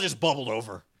 but and it all just bubbled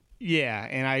over. Yeah,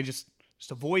 and I just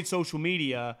avoid social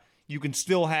media. You can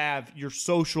still have your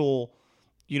social,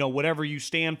 whatever you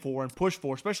stand for and push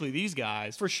for, especially these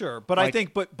guys. For sure, but I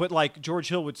think, but like George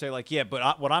Hill would say, like, yeah,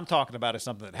 but what I'm talking about is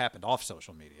something that happened off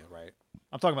social media, right?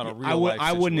 I'm talking about a real life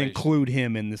I wouldn't situation. include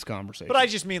him in this conversation. But I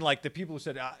just mean like the people who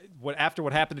said after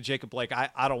what happened to Jacob Blake,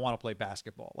 I don't want to play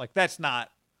basketball. Like that's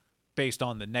not based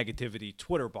on the negativity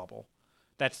Twitter bubble.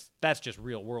 That's just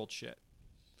real world shit,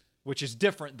 which is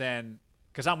different than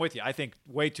because I'm with you. I think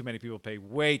way too many people pay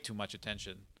way too much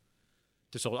attention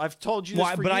to social. I've told you this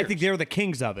for but years. I think they're the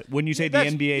kings of it. When you say the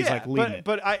That's- NBA is yeah, like leading it,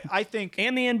 but I think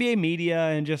and the NBA media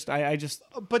and just I just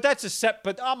But that's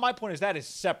But my point is that is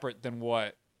separate than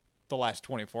what the last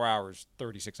 24 hours,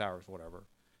 36 hours, whatever,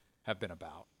 have been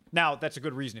about. Now, that's a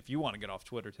good reason if you want to get off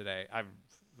Twitter today.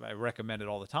 I recommend it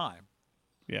all the time.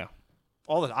 yeah.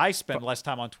 I spend less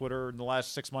time on Twitter in the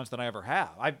last 6 months than I ever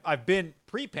have. I've been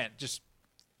pre-pent just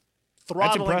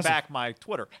throttling impressive. back my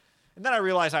Twitter, and then I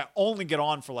realized I only get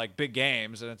on for like big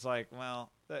games, and it's like,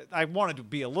 well, I wanted to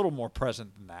be a little more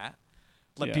present than that.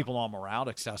 Let Yeah. people know I'm around,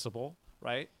 accessible,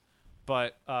 right?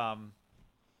 But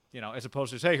as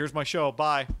opposed to hey, here's my show,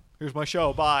 bye. Here's my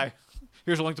show, bye.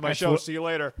 Here's a link to my show. See you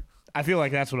later. I feel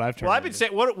like that's what I've turned. Well, I've been into.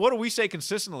 saying, what do we say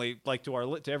consistently, like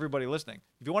to everybody listening?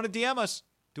 If you want to DM us,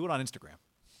 do it on Instagram.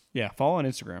 Yeah, follow on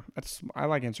Instagram. I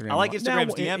like Instagram. I like a lot.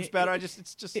 Instagram's Now, DMs better.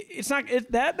 It's not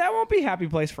that won't be happy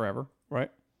place forever, right?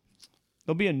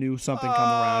 There'll be a new something come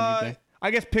around. You think?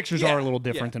 I guess pictures are a little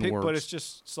different than words. But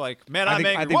it's like, man, I I'm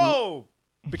think- I angry. think- Whoa,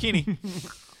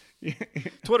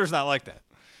 bikini. Twitter's not like that.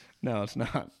 No, it's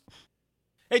not.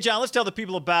 Hey, John, let's tell the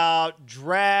people about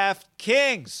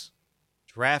DraftKings.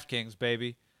 DraftKings,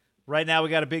 baby. Right now, we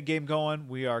got a big game going.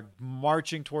 We are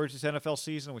marching towards this NFL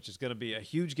season, which is going to be a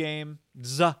huge game.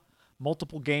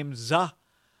 Multiple games.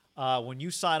 When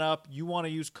you sign up, you want to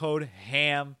use code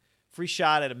HAM. Free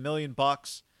shot at $1 million.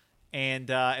 And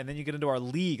then you get into our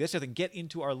league. That's the thing. Get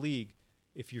into our league.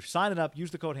 If you're signing up,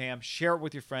 use the code HAM. Share it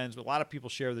with your friends. A lot of people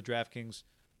share the DraftKings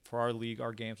for our league,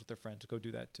 our games with their friends. Go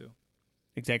do that, too.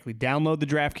 Exactly. Download the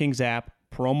DraftKings app.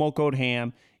 Promo code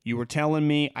HAM. You were telling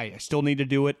me I still need to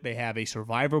do it. They have a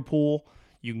survivor pool.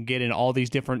 You can get in all these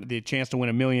the chance to win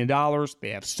 $1 million. They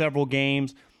have several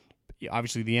games.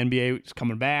 Obviously, the NBA is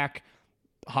coming back.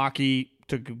 Hockey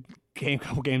took a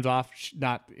couple games off.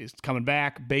 Is coming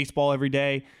back. Baseball every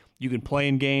day. You can play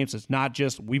in games. It's not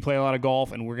just we play a lot of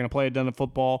golf and we're going to play a ton of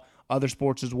football. Other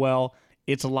sports as well.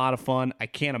 It's a lot of fun. I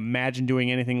can't imagine doing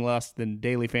anything less than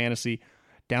daily fantasy.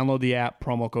 Download the app.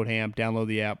 Promo code HAM. Download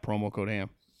the app. Promo code HAM.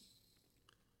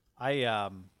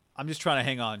 I'm just trying to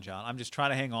hang on, John. I'm just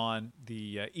trying to hang on.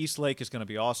 The East Lake is going to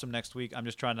be awesome next week. I'm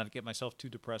just trying not to get myself too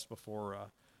depressed before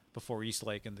East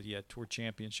Lake and the Tour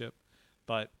Championship.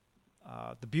 But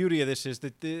the beauty of this is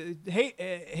that the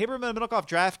Haberman and Middlecoff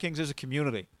DraftKings is a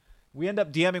community. We end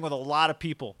up DMing with a lot of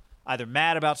people, either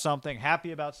mad about something,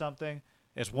 happy about something.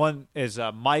 As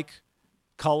Mike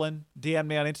Cullen DM'd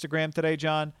me on Instagram today,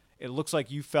 John. It looks like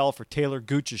you fell for Taylor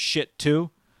Gooch's shit too.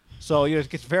 So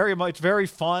it's very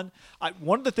fun.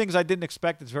 One of the things I didn't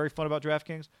expect that's very fun about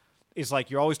DraftKings is like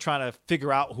you're always trying to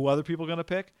figure out who other people are going to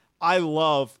pick. I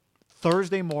love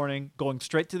Thursday morning going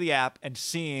straight to the app and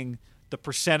seeing the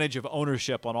percentage of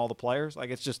ownership on all the players. Like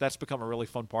that's become a really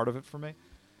fun part of it for me.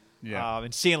 Yeah.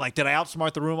 And seeing like, did I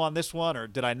outsmart the room on this one or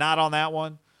did I not on that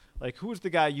one? Like who's the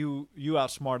guy you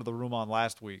outsmarted the room on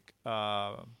last week?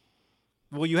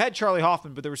 Well, you had Charlie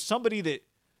Hoffman, but there was somebody that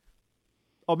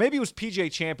Oh, maybe it was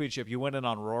PGA Championship. You went in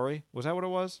on Rory. Was that what it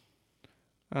was?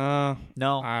 No.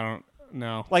 I don't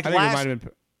know. Like I think last- it might have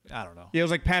been. I don't know. Yeah, it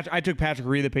was like Patrick. I took Patrick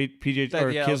Reed, the PGA, or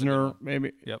Yeah, that was a good Kisner, one.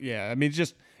 maybe. Yep. Yeah, I mean,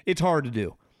 it's hard to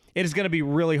do. It is going to be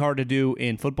really hard to do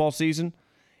in football season,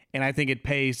 and I think it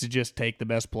pays to just take the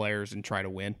best players and try to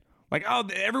win. Like, oh,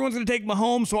 everyone's going to take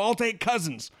Mahomes, so I'll take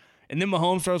Cousins. And then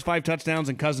Mahomes throws 5 touchdowns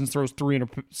and Cousins throws 3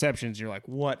 interceptions. You're like,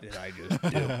 what did I just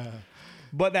do?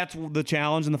 But that's the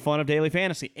challenge and the fun of daily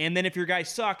fantasy. And then if your guy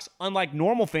sucks, unlike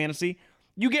normal fantasy,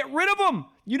 you get rid of him.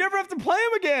 You never have to play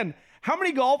him again. How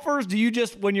many golfers do you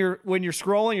just, when you're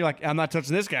scrolling, you're like, I'm not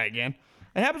touching this guy again?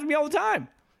 It happens to me all the time.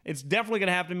 It's definitely going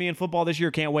to happen to me in football this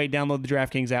year. Can't wait. Download the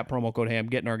DraftKings app, promo code HAM,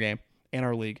 get in our game and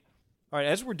our league. All right,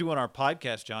 as we're doing our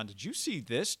podcast, John, did you see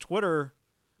this? Twitter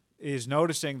is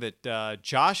noticing that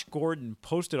Josh Gordon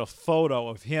posted a photo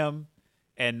of him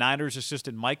and Niners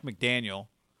assistant Mike McDaniel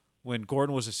when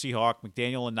Gordon was a Seahawk,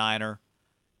 McDaniel a Niner,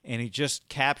 and he just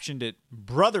captioned it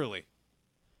brotherly.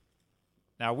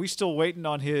 Now, are we still waiting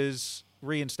on his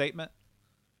reinstatement?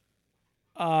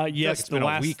 Yes, it's the been a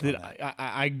last week on that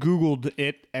I Googled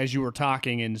it as you were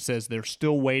talking, and it says they're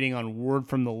still waiting on word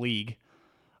from the league.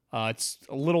 It's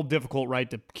a little difficult, right,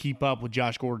 to keep up with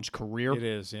Josh Gordon's career. It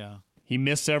is, yeah. He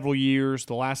missed several years.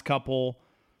 The last couple,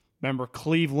 remember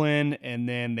Cleveland, and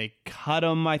then they cut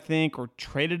him, I think, or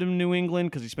traded him to New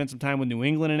England because he spent some time with New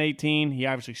England in 18. He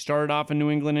obviously started off in New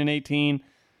England in 18.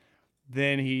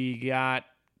 Then he got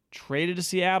traded to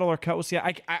Seattle or cut with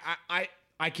Seattle.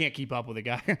 I can't keep up with the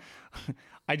guy.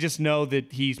 I just know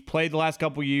that he's played the last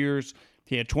couple years.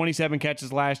 He had 27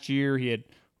 catches last year. He had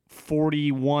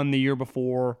 41 the year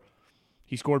before.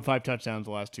 He scored 5 touchdowns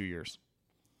the last 2 years.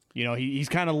 You know, he's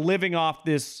kind of living off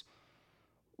this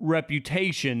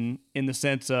reputation in the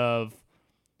sense of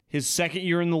his second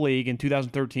year in the league in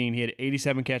 2013, he had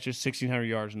 87 catches, 1,600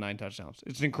 yards, and 9 touchdowns.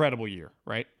 It's an incredible year,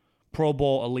 right? Pro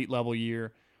Bowl, elite level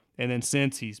year. And then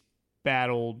since he's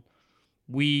battled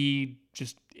weed,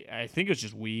 I think it's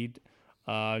just weed.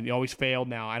 He always failed.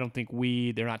 Now, I don't think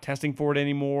weed, they're not testing for it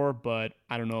anymore, but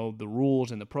I don't know the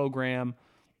rules and the program.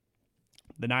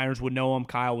 The Niners would know him.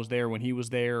 Kyle was there when he was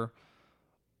there.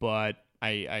 But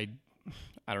I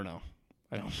don't know.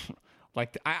 I don't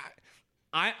like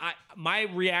my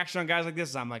reaction on guys like this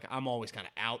is I'm always kind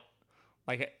of out.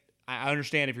 Like I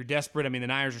understand if you're desperate. I mean, the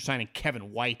Niners are signing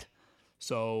Kevin White,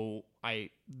 so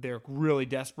they're really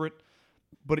desperate.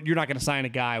 But you're not going to sign a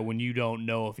guy when you don't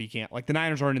know if he can't. Like the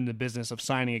Niners aren't in the business of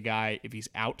signing a guy if he's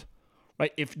out.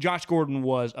 Right? If Josh Gordon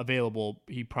was available,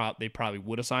 they probably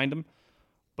would have signed him.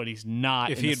 But he's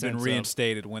not. If he had been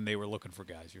reinstated when they were looking for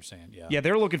guys, you're saying, yeah. Yeah,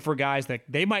 they're looking for guys that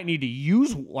they might need to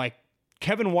use, like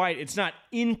Kevin White. It's not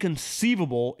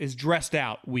inconceivable is dressed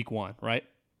out week 1, right?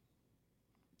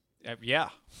 Yeah,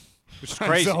 which is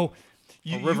crazy. So,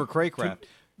 a River Craycraft.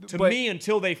 To me,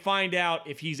 until they find out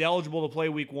if he's eligible to play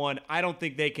week 1, I don't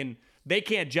think they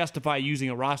can't justify using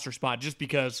a roster spot just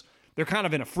because they're kind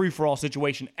of in a free-for-all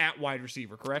situation at wide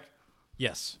receiver, correct?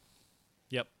 Yes.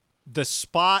 Yep. The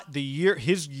spot,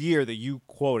 his year that you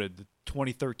quoted, the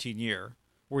 2013 year,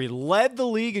 where he led the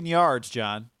league in yards,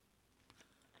 John,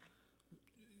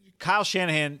 Kyle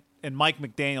Shanahan and Mike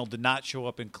McDaniel did not show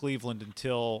up in Cleveland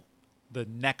until the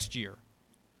next year.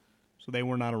 So they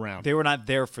were not around. They were not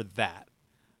there for that.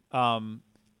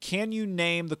 Can you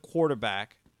name the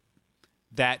quarterback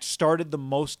that started the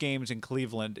most games in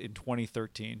Cleveland in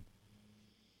 2013?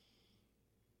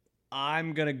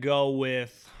 I'm going to go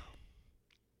with...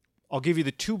 I'll give you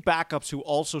the 2 backups who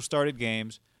also started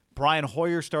games. Brian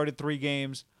Hoyer started 3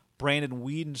 games. Brandon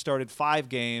Weeden started 5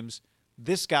 games.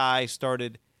 This guy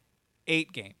started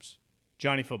 8 games.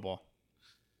 Johnny Football.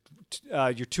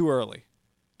 You're too early.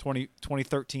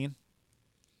 2013.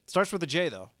 Starts with a J,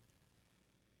 though.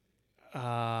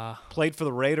 Played for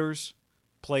the Raiders.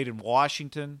 Played in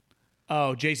Washington.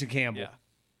 Oh, Jason Campbell. Yeah.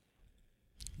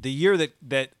 The year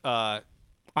that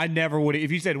I never would have.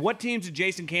 If you said, what teams did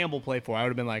Jason Campbell play for? I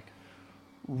would have been like,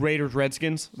 Raiders,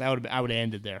 Redskins. I would have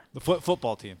ended there. the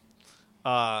football team.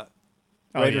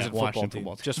 Raiders and Washington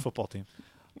football team. Just football team.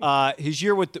 His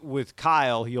year with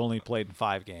Kyle, he only played in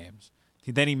 5 games.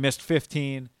 Then he missed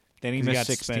 15. Then he missed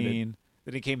 16. Suspended.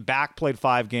 Then he came back, played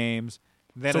 5 games.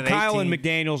 Then So Kyle 18, and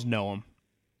McDaniels know him.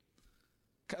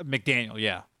 McDaniel,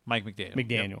 yeah. Mike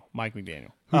McDaniel. Yep. Mike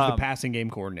McDaniel, who's the passing game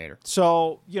coordinator.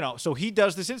 So, so he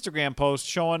does this Instagram post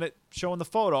showing the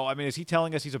photo. I mean, is he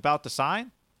telling us he's about to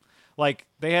sign? Like,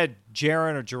 they had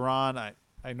Jaron or Jaron.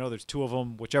 I know there's 2 of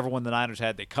them. Whichever one the Niners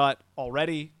had, they cut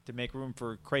already to make room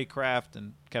for Craycraft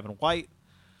and Kevin White.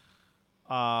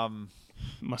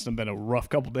 Must have been a rough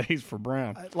couple days for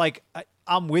Brown.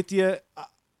 I'm with you.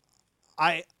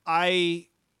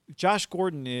 Josh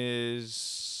Gordon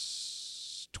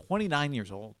is 29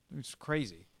 years old. It's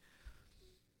crazy.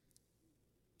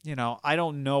 I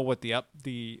don't know what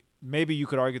maybe you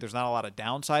could argue there's not a lot of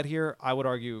downside here. I would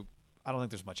argue I don't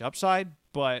think there's much upside,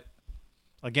 but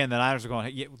again, the Niners are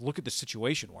going, hey, look at the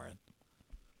situation we're in.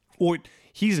 Well,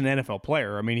 he's an NFL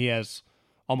player. I mean, he has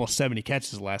almost 70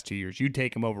 catches the last 2 years. You'd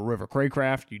take him over River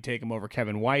Craycraft. You'd take him over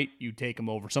Kevin White. You'd take him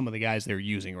over some of the guys they're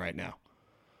using right now.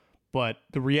 But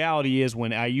the reality is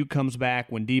when Ayuk comes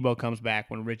back, when Debo comes back,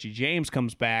 when Richie James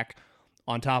comes back,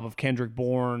 on top of Kendrick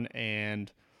Bourne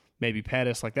and maybe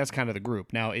Pettis, like that's kind of the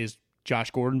group. Now, is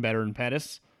Josh Gordon better than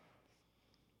Pettis?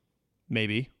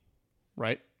 Maybe,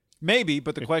 right? Maybe,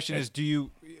 but the question is, do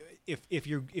you, if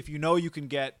you know you can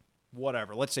get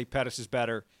whatever, let's say Pettis is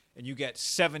better, and you get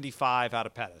 75 out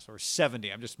of Pettis or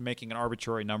 70. I'm just making an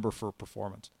arbitrary number for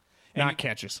performance. And Not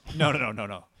catches.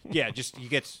 No. Yeah, just you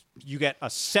get a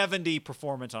 70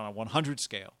 performance on a 100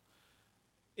 scale.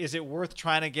 Is it worth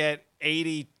trying to get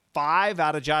 85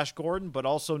 out of Josh Gordon, but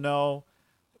also know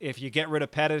if you get rid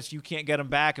of Pettis, you can't get him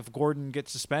back if Gordon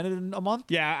gets suspended in a month?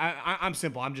 Yeah, I'm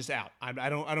simple. I'm just out. I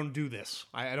don't do this.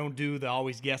 I don't do the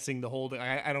always guessing the whole thing.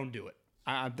 I don't do it.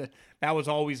 That was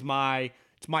always my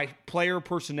player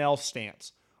personnel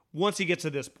stance. Once he gets to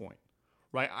this point,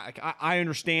 right? I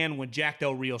understand when Jack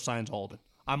Del Rio signs Holden.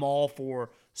 I'm all for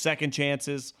second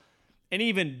chances, and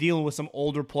even dealing with some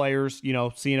older players.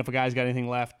 Seeing if a guy's got anything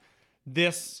left.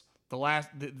 The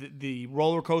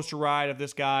roller coaster ride of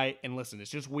this guy, and listen, it's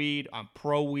just weed. I'm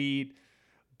pro weed,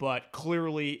 but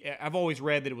clearly, I've always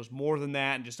read that it was more than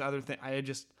that, and just other things. I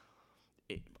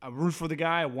root for the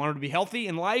guy. I want him to be healthy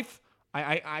in life.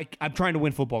 I'm trying to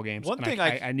win football games. One thing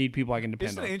I need people I can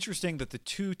depend on. Isn't it interesting that the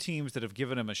two teams that have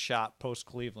given him a shot post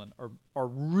Cleveland are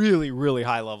really, really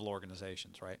high level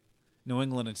organizations, right? New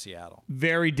England and Seattle.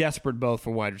 Very desperate both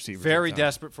for wide receivers. Very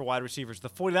desperate for wide receivers.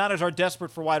 The 49ers are desperate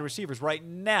for wide receivers right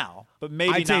now, but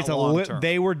maybe not long term.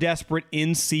 They were desperate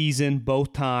in season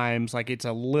both times. Like, it's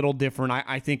a little different.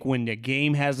 I think when the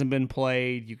game hasn't been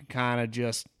played, you can kind of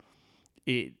just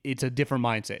it's a different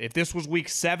mindset. If this was week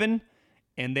 7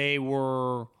 and they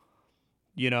were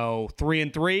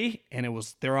 3-3 and it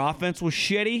was their offense was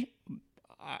shitty,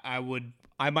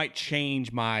 I might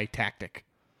change my tactic.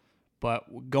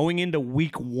 But going into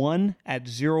week 1 at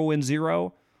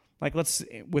 0-0, like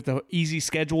with an easy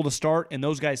schedule to start and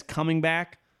those guys coming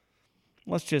back,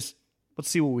 let's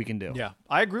see what we can do. Yeah,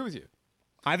 I agree with you.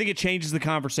 I think it changes the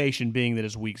conversation being that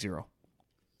it's week 0.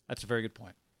 That's a very good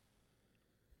point.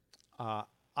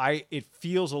 It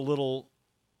feels a little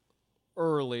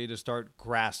early to start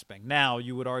grasping. Now,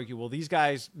 you would argue, well, these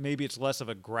guys, maybe it's less of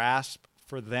a grasp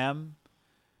for them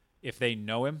if they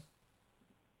know him,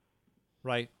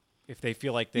 right? If they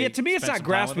feel like they to me it's not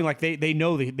grasping like they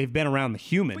know they've been around the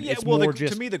human. But yeah, it's well, more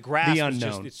just to me the grasp the is unknown.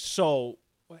 just it's so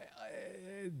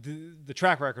the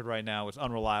track record right now is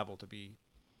unreliable, to be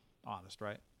honest,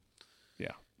 right?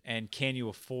 Yeah. And can you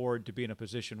afford to be in a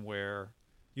position where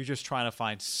you're just trying to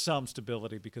find some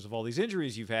stability because of all these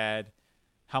injuries you've had?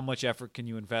 How much effort can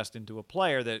you invest into a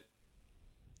player that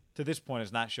to this point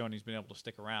has not shown he's been able to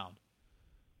stick around?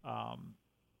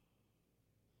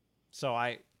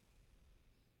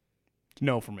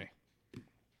 No for me.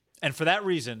 And for that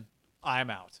reason,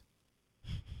 I'm out.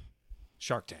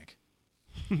 Shark Tank.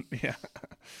 Yeah.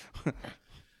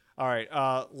 All right.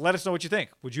 Let us know what you think.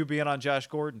 Would you be in on Josh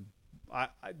Gordon?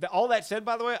 All that said,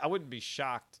 by the way, I wouldn't be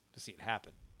shocked to see it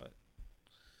happen. But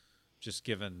just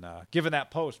given that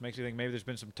post makes you think maybe there's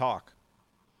been some talk.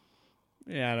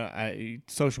 Yeah,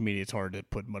 social media, it's hard to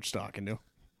put much stock into.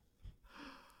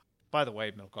 By the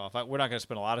way, Milkoff, we're not going to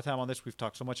spend a lot of time on this. We've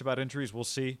talked so much about injuries. We'll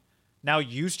see. Now,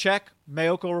 Juszczyk,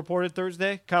 Mayoko reported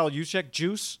Thursday. Kyle Juszczyk,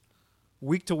 juice,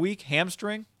 week to week,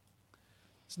 hamstring.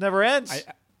 This never ends.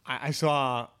 I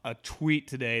saw a tweet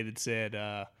today that said,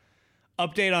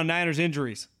 update on Niners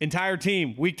injuries. Entire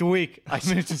team, week to week. I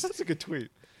mean, that's a good tweet.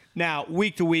 Now,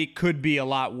 week to week could be a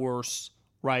lot worse,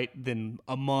 right, than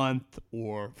a month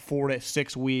or 4 to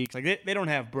 6 weeks. Like, they don't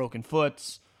have broken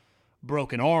foots,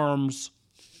 broken arms.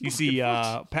 You see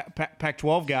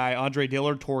Pac-12 guy, Andre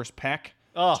Dillard, tore his pec.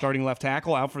 Starting left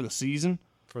tackle, out for the season.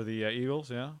 For the Eagles,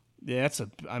 yeah. Yeah,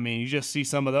 you just see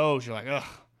some of those. You're like, ugh.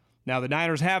 Now, the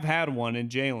Niners have had one in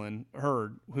Jalen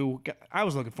Hurd, who I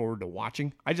was looking forward to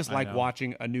watching. I just like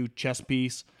watching a new chess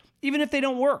piece, even if they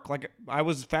don't work. Like, I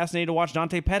was fascinated to watch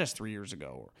Dante Pettis 3 years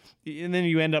ago. And then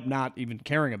you end up not even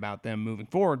caring about them moving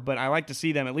forward. But I like to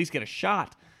see them at least get a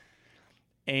shot.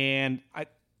 And,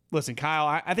 listen,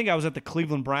 Kyle, I think I was at the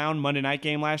Cleveland Brown Monday night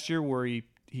game last year where he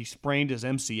sprained his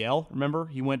MCL. Remember,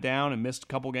 he went down and missed a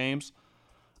couple games,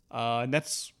 and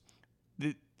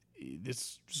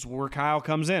this is where Kyle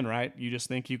comes in, right? You just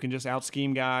think you can just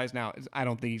out-scheme guys. Now, I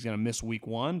don't think he's going to miss week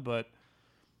 1, but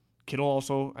Kittle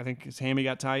also, I think his hammy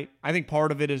got tight. I think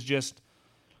part of it is just,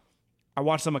 I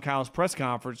watched some of Kyle's press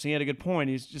conference. He had a good point.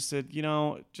 He's just said,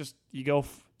 just you go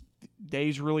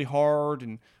days really hard,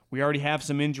 and we already have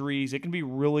some injuries. It can be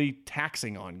really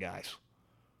taxing on guys,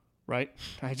 right?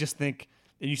 I just think,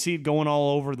 and you see it going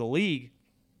all over the league.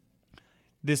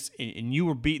 And you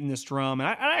were beating this drum, and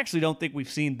I actually don't think we've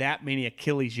seen that many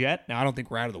Achilles yet. Now, I don't think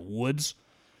we're out of the woods,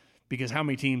 because how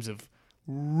many teams have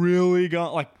really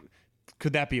gone, like,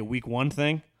 could that be a week 1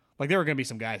 thing? Like, there are going to be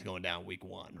some guys going down week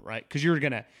 1, right? Because you're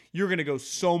gonna go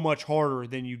so much harder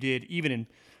than you did even in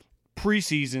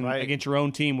preseason against your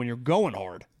own team when you're going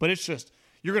hard. But it's just,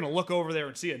 you're going to look over there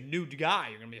and see a new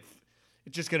guy.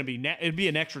 It's just going to be it'd be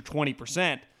an extra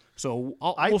 20%. So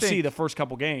we'll see the first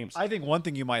couple games. I think one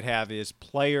thing you might have is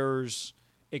players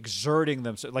exerting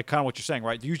themselves, like kind of what you're saying,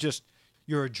 right?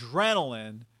 Your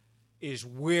adrenaline is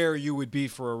where you would be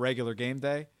for a regular game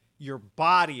day. Your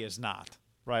body is not,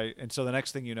 right? And so the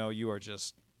next thing you know, you are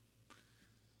just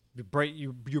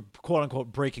you're quote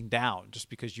unquote breaking down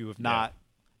just because you have not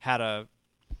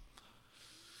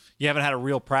you haven't had a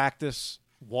real practice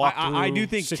walk. I do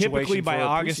think typically by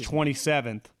August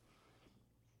 27th.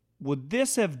 Would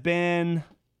this have been,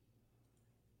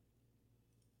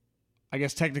 I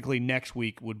guess technically next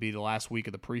week would be the last week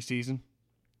of the preseason,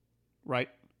 right?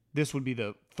 This would be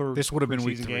the third. This would have been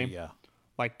week 3, game. yeah.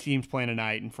 Like teams playing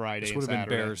tonight and Friday. This would have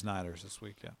been Bears-Niners this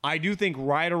week, yeah. I do think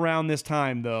right around this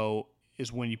time, though,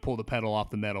 is when you pull the pedal off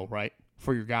the metal, right?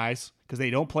 For your guys, because they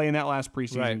don't play in that last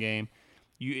preseason game.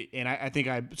 I think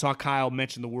I saw Kyle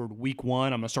mention the word week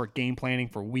 1. I'm going to start game planning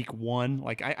for week 1.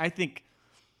 Like, I think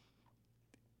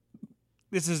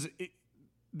this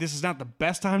is not the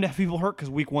best time to have people hurt because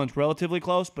week 1's relatively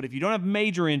close. But if you don't have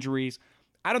major injuries,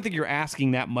 I don't think you're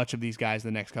asking that much of these guys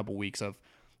the next couple weeks of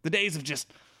the days of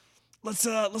just let's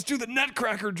do the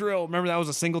nutcracker drill. Remember that was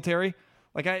a Singletary?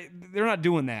 Like they're not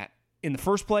doing that in the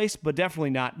first place, but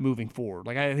definitely not moving forward.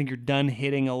 Like I think you're done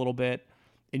hitting a little bit,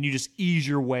 and you just ease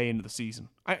your way into the season.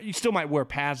 You still might wear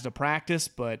pads to practice,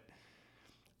 but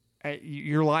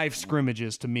your live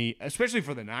scrimmages to me, especially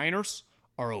for the Niners,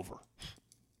 are over.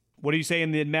 What do you say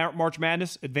in the March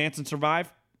Madness? Advance and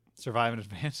survive? Survive in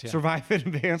advance, yeah. Survive in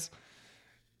advance.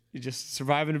 You just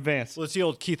survive in advance. Well, it's the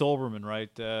old Keith Olbermann, right?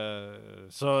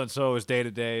 So-and-so is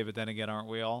day-to-day, but then again, aren't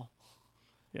we all?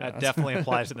 Yeah, that definitely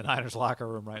applies to the Niners locker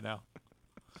room right now.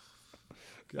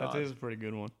 That is a pretty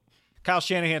good one. Kyle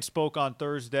Shanahan spoke on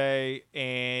Thursday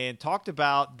and talked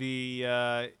about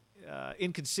the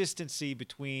inconsistency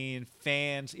between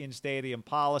fans in stadium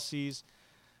policies.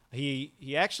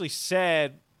 He actually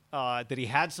said that he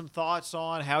had some thoughts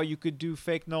on how you could do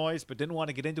fake noise, but didn't want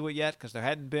to get into it yet because there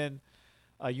hadn't been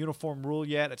a uniform rule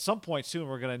yet. At some point soon,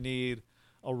 we're going to need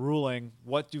a ruling.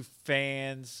 What do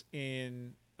fans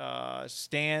in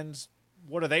stands,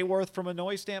 what are they worth from a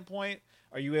noise standpoint?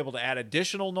 Are you able to add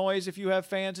additional noise if you have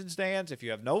fans in stands? If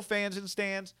you have no fans in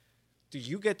stands, do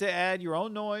you get to add your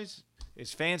own noise?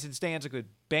 Is Fans in Stands a good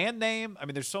band name? I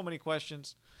mean, there's so many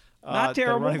questions. Not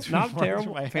terrible. Not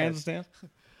terrible. Fans in Stands.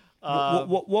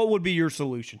 What would be your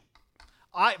solution?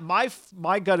 My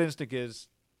gut instinct is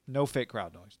no fake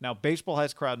crowd noise. Now, baseball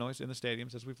has crowd noise in the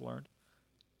stadiums, as we've learned.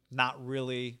 Not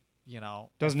really,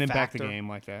 doesn't impact the game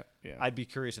like that. Yeah, I'd be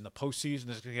curious in the postseason.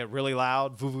 It's going to get really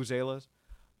loud, vuvuzelas.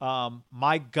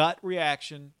 My gut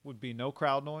reaction would be no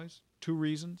crowd noise. 2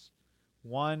 reasons.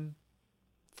 1,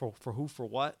 for who, for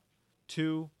what.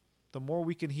 2, the more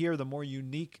we can hear, the more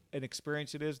unique an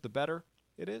experience it is, the better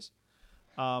it is.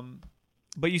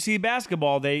 But you see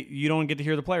basketball, you don't get to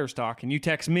hear the players talk. And you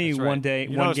text me right. one day,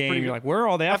 one game, you're like, where are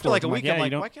all the after like a week? I'm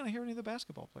like, why can't I hear any of the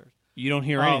basketball players? You don't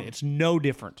hear anything. It's no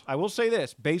different. I will say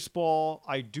this: baseball,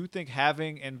 I do think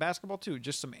having, and basketball too,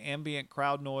 just some ambient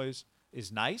crowd noise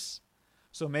is nice.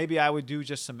 So maybe I would do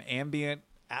just some ambient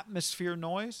atmosphere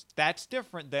noise. That's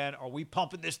different than, are we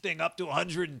pumping this thing up to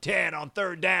 110 on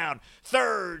third down?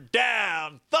 Third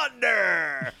down,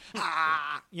 thunder!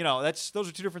 Those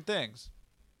are 2 different things.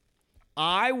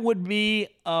 I would be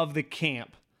of the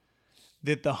camp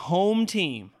that the home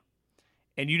team,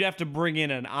 and you'd have to bring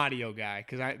in an audio guy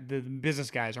because the business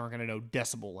guys aren't going to know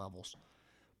decibel levels,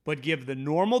 but give the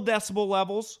normal decibel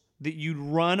levels that you'd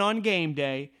run on game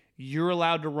day, you're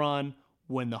allowed to run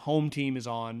when the home team is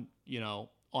on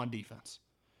defense.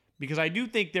 Because I do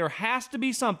think there has to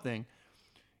be something,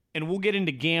 and we'll get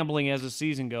into gambling as the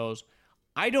season goes.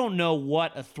 I don't know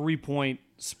what a 3-point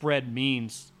spread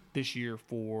means this year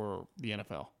for the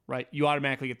NFL, right? You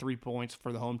automatically get 3 points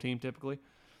for the home team typically.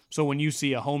 So when you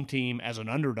see a home team as an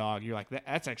underdog, you're like,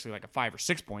 that's actually like a 5 or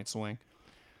 6 point swing.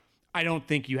 I don't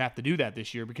think you have to do that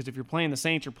this year because if you're playing the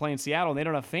Saints or playing Seattle and they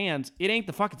don't have fans, it ain't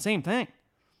the fucking same thing.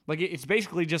 Like, it's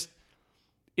basically just,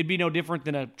 it'd be no different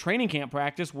than a training camp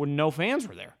practice when no fans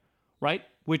were there, right?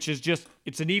 Which is just,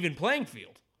 it's an even playing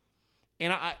field.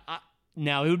 And I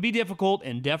now, it would be difficult,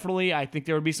 and definitely I think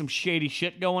there would be some shady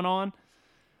shit going on,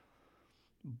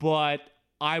 but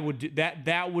I would do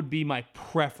that would be my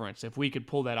preference if we could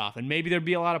pull that off. And maybe there'd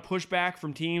be a lot of pushback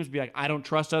from teams, be like, I don't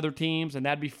trust other teams, and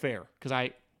that'd be fair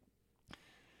because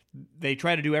they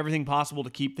try to do everything possible to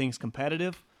keep things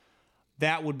competitive.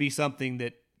 That would be something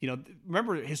that,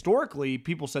 remember historically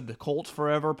people said the Colts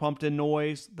forever pumped in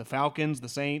noise, the Falcons, the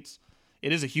Saints.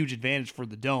 It is a huge advantage for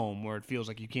the Dome where it feels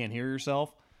like you can't hear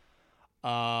yourself.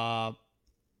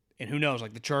 And who knows,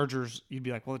 like the Chargers, you'd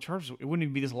be like, well, the Chargers, it wouldn't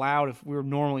even be this loud if we were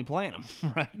normally playing them,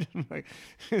 right? Like,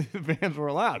 if the fans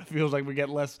were loud. It feels like we get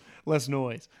less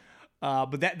noise.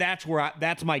 But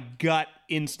that's my gut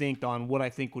instinct on what I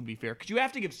think would be fair. Because you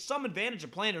have to give some advantage of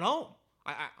playing at home,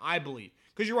 I believe.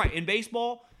 Because you're right, in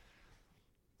baseball,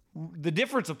 the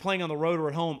difference of playing on the road or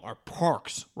at home are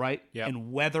parks, right? Yep.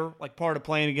 And weather, like part of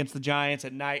playing against the Giants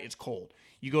at night, it's cold.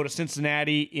 You go to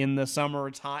Cincinnati in the summer,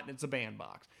 it's hot and it's a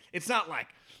bandbox. It's not like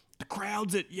the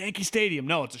crowds at Yankee Stadium.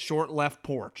 No, it's a short left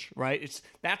porch, right?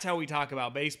 That's how we talk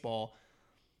about baseball.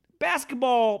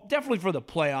 Basketball, definitely for the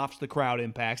playoffs, the crowd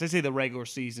impacts. I say the regular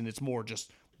season, it's more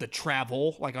just the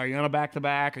travel. Like, are you on a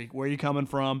back-to-back? Where are you coming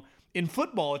from? In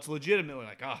football, it's legitimately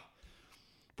like,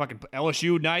 fucking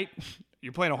LSU night.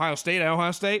 You're playing Ohio State at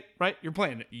Ohio State, right? You're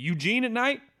playing Eugene at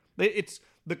night. It's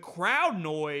the crowd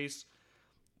noise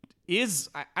is,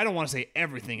 I don't want to say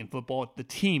everything in football. The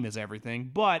team is everything,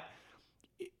 but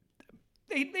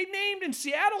they named in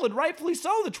Seattle, and rightfully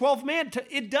so, the 12th man.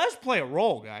 It does play a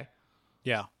role, guy.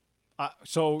 Yeah.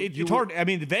 It's hard. I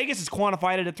mean, Vegas has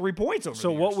quantified it at 3 points over. So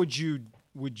the what years.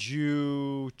 would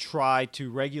you try to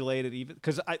regulate it even?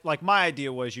 Because my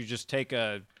idea was you just take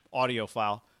a audio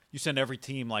file, you send every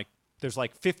team there's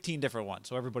 15 different ones,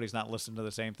 so everybody's not listening to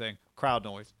the same thing. Crowd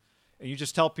noise, and you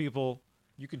just tell people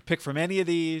you can pick from any of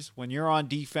these. When you're on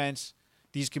defense,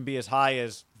 these can be as high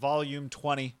as volume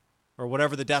 20 or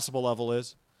whatever the decibel level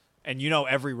is. And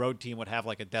every road team would have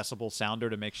like a decibel sounder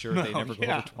to make sure they never go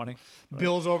over 20.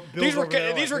 Bills these were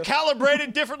like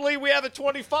calibrated differently. We have a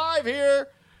 25 here.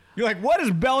 You're like, what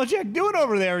is Belichick doing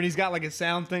over there? And he's got like a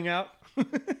sound thing out.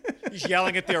 He's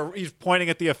yelling at he's pointing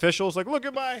at the officials like, look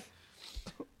at my.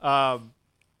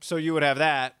 So you would have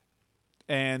that,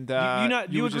 and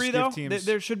you agree though that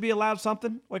there should be allowed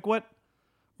something like what?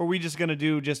 Or are we just gonna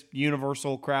do just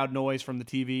universal crowd noise from the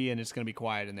TV and it's gonna be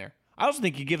quiet in there? I also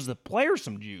think it gives the players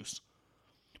some juice.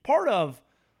 Part of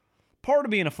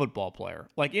being a football player,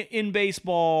 like in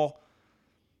baseball,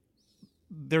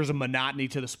 there's a monotony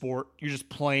to the sport. You're just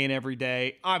playing every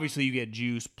day. Obviously, you get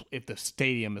juice if the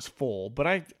stadium is full,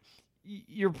 but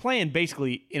you're playing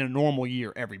basically in a normal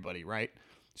year, everybody, right?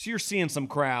 So you're seeing some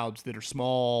crowds that are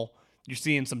small. You're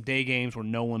seeing some day games where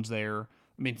no one's there.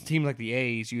 I mean, teams like the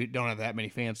A's, you don't have that many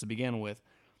fans to begin with.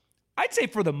 I'd say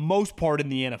for the most part in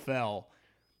the NFL,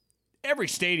 every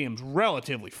stadium's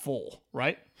relatively full,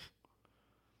 right?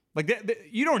 Like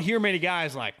you don't hear many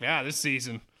guys like, this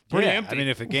season pretty empty. I mean,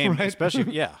 if a game, right?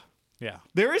 especially, yeah.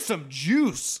 There is some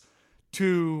juice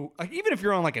to, like, even if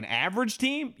you're on like an average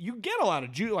team, you get a lot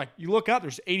of juice. Like, you look out,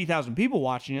 there's 80,000 people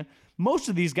watching you. Most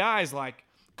of these guys, like,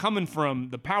 coming from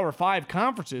the Power 5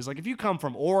 conferences, like if you come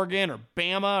from Oregon or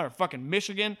Bama or fucking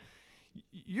Michigan,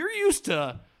 you're used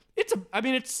to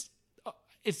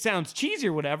it sounds cheesy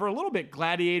or whatever, a little bit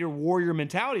gladiator warrior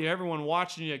mentality of everyone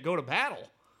watching you go to battle,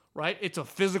 right? It's a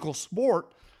physical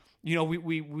sport.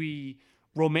 We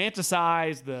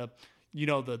romanticize the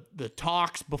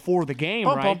talks before the game,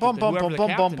 right? Slow motion.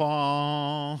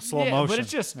 But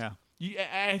it's just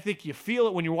I think you feel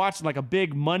it when you're watching like a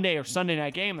big Monday or Sunday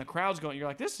night game. The crowd's going. You're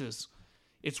like,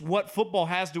 it's what football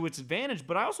has to its advantage.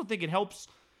 But I also think it helps.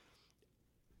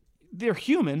 They're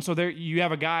human, so you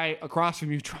have a guy across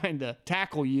from you trying to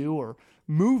tackle you or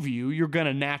move you. You're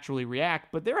gonna naturally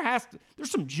react. But there's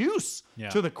some juice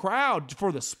to the crowd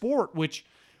for the sport,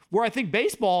 where I think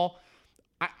baseball.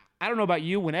 I don't know about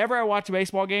you. Whenever I watch a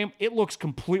baseball game, it looks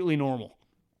completely normal.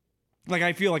 Like,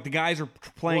 I feel like the guys are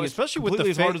playing especially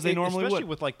as hard as they normally would. Especially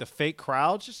with like the fake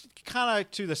crowds, just kind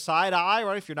of to the side eye,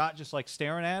 right? If you're not just like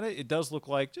staring at it, it does look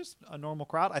like just a normal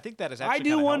crowd. I think that is actually. I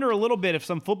do wonder a little bit if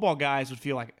some football guys would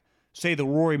feel like, say, the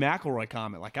Rory McIlroy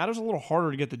comment, like, it's a little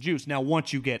harder to get the juice. Now,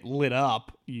 once you get lit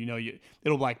up,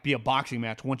 it'll like be a boxing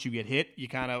match. Once you get hit, you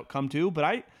kind of come to.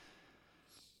 But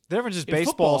the difference is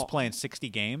baseball's playing 60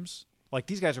 games. Like,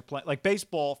 these guys are playing, like,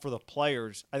 baseball for the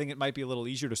players, I think it might be a little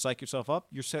easier to psych yourself up.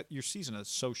 Your season is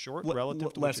so short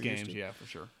relative to less what you're games, used to. yeah, for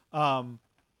sure.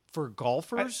 For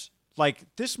golfers, like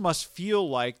this must feel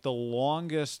like the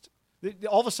longest.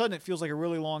 All of a sudden, it feels like a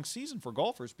really long season for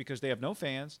golfers because they have no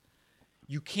fans.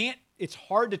 You can't. It's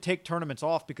hard to take tournaments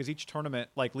off because each tournament,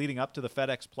 like leading up to the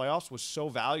FedEx playoffs, was so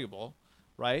valuable,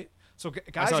 right? So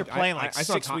guys are playing like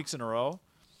 6 weeks in a row.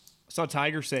 I saw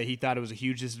Tiger say he thought it was a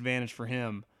huge disadvantage for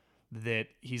him that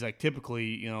he's like, typically,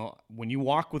 you know, when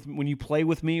you play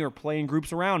with me or play in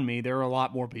groups around me, there are a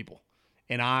lot more people,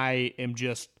 and I am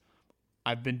just.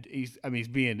 He's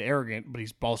being arrogant, but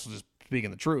he's also just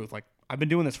speaking the truth. Like, I've been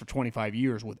doing this for 25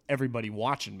 years with everybody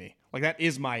watching me. Like, that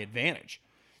is my advantage.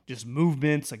 Just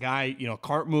movements, a guy, you know,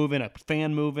 cart moving, a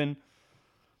fan moving.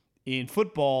 In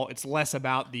football, it's less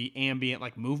about the ambient,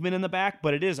 like, movement in the back,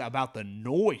 but it is about the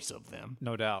noise of them.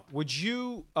 No doubt. Would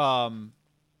you,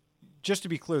 just to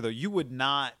be clear, though, you would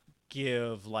not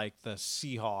give, like, the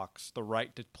Seahawks the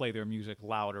right to play their music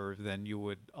louder than you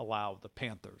would allow the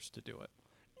Panthers to do it?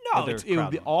 No, it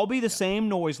would all be the same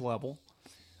noise level,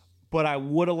 but I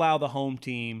would allow the home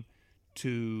team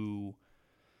to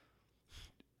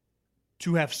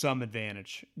have some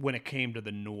advantage when it came to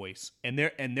the noise and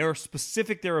their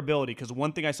specific their ability. Because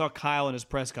one thing I saw Kyle in his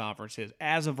press conference is,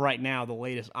 as of right now, the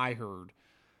latest I heard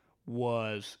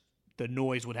was the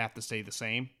noise would have to stay the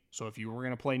same. So if you were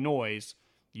going to play noise,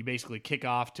 you basically kick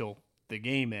off till the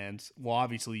game ends. Well,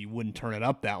 obviously you wouldn't turn it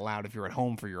up that loud if you're at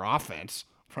home for your offense,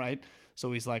 right?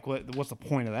 So he's like, what's the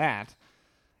point of that?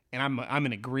 And I'm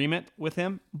in agreement with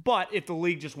him. But if the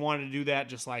league just wanted to do that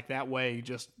just like that way,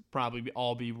 just probably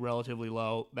all be relatively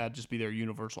low, that'd just be their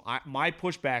universal. My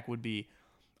pushback would be,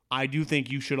 I do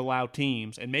think you should allow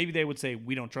teams, and maybe they would say,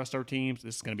 we don't trust our teams,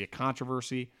 this is going to be a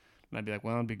controversy. And I'd be like,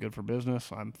 well, it'd be good for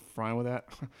business. I'm fine with that.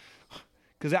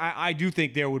 Because I do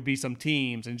think there would be some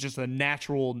teams, and just a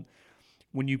natural,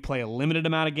 when you play a limited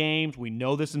amount of games, we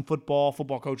know this in football.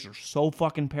 Football coaches are so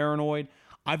fucking paranoid.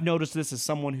 I've noticed this as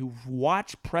someone who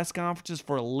watched press conferences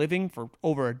for a living for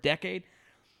over a decade.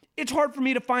 It's hard for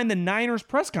me to find the Niners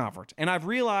press conference. And I've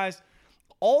realized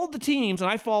all the teams, and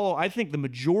I follow, I think, the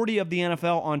majority of the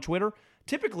NFL on Twitter,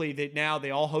 typically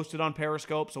they all host it on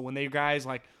Periscope. So when they guys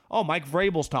like, oh, Mike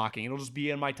Vrabel's talking, it'll just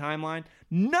be in my timeline.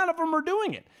 None of them are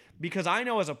doing it. Because I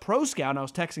know as a pro scout, and I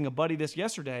was texting a buddy this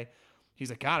yesterday,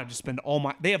 he's like, God, I just spend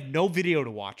they have no video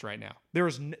to watch right now. There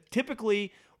is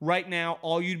typically right now,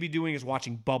 all you'd be doing is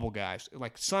watching bubble guys.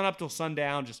 Like sun up till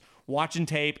sundown, just watching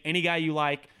tape. Any guy you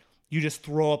like, you just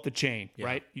throw up the chain,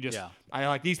 right? I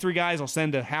like these three guys, I'll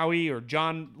send to Howie or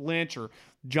John Lynch or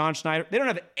John Schneider. They don't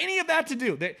have any of that to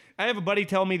do. I have a buddy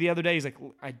tell me the other day, he's like,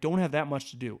 I don't have that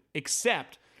much to do,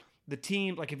 except the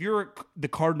team, like if you're the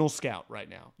Cardinals scout right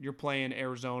now, you're playing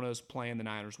Arizona's playing the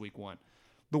Niners week 1.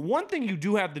 The one thing you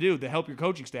do have to do to help your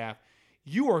coaching staff,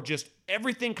 you are just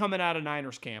everything coming out of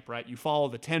Niners camp, right? You follow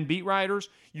the 10 beat writers.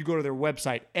 You go to their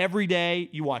website every day.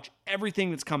 You watch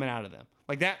everything that's coming out of them.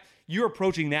 Like that, you're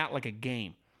approaching that like a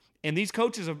game. And these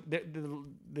coaches,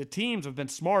 the teams have been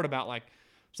smart about like,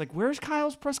 it's like, where's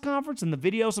Kyle's press conference? And the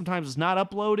video sometimes is not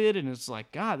uploaded. And it's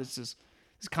like, God, it's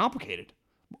complicated,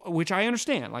 which I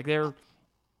understand. Like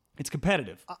it's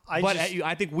competitive.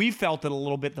 I think we felt it a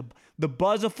little bit. The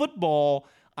buzz of football,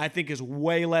 I think, is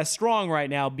way less strong right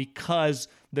now because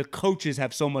the coaches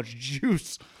have so much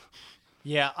juice.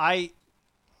 Yeah,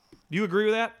 Do you agree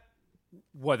with that?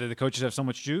 Whether the coaches have so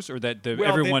much juice or that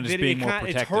everyone is being more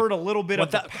protective. It's hurt a little bit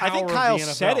of the power I think Kyle of the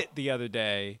NFL. said it the other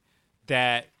day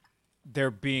that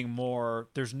they're being more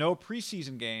 – there's no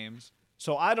preseason games,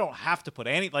 so I don't have to put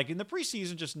any – like in the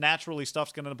preseason, just naturally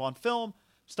stuff's going to end up on film.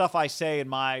 Stuff I say in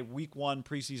my week 1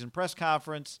 preseason press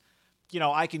conference, you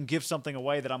know, I can give something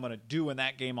away that I'm going to do in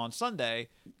that game on Sunday.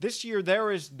 This year,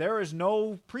 there is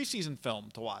no preseason film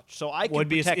to watch, so I can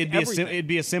protect everything. It'd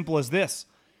be as simple as this.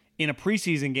 In a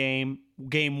preseason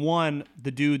game 1, the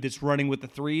dude that's running with the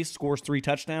threes scores 3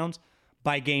 touchdowns.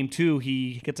 By game 2,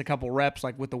 he gets a couple reps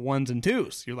like with the 1s and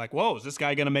 2s. You're like, whoa, is this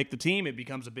guy going to make the team? It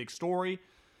becomes a big story.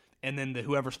 And then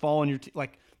whoever's following your team,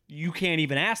 like, you can't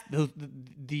even ask.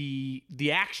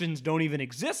 The actions don't even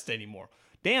exist anymore.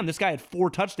 Damn, this guy had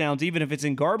 4 touchdowns. Even if it's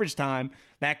in garbage time,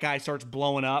 that guy starts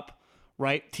blowing up,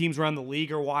 right? Teams around the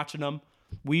league are watching them.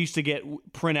 We used to get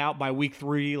print out by week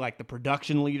 3, like the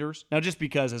production leaders. Now, just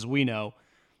because, as we know,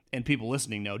 and people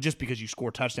listening know, just because you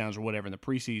score touchdowns or whatever in the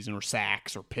preseason or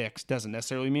sacks or picks doesn't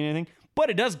necessarily mean anything. But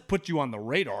it does put you on the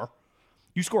radar.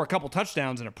 You score a couple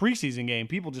touchdowns in a preseason game,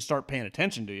 people just start paying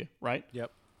attention to you, right?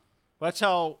 Yep. That's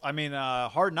how,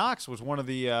 Hard Knocks was one of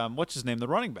the, what's his name, the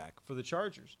running back for the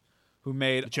Chargers, who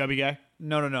made... The chubby guy?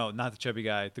 No, not the chubby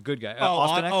guy, the good guy.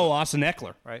 Austin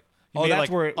Eckler. Right. That's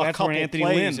where Anthony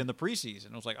Lynn... in the preseason.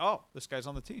 It was like, oh, this guy's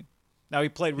on the team. Now he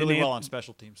played really Didn't well on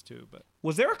special teams too, but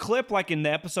Was there a clip like in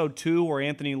the episode 2 where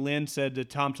Anthony Lynn said to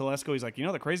Tom Telesco, he's like,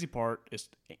 the crazy part is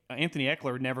Anthony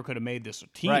Eckler never could have made this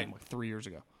team Right. like 3 years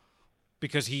ago.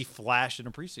 because he flashed in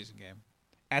a preseason game.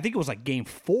 I think it was like game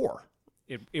 4.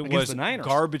 It Against was the Niners.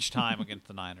 garbage time against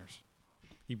the Niners.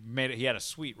 He made it. He had a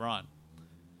sweet run.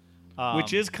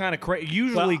 Which is kind of crazy.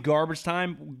 Usually well- garbage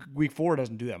time, week 4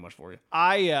 doesn't do that much for you.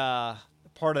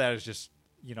 Part of that is just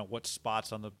what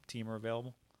spots on the team are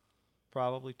available,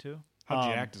 probably too.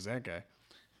 How jacked is that guy?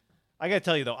 I got to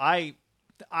tell you though, I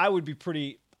would be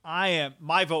pretty.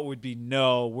 My vote would be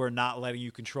no. We're not letting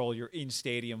you control your in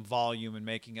stadium volume and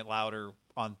making it louder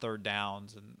on third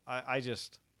downs. And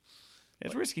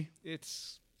It's risky.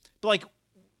 it's like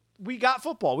we got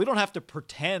football. We don't have to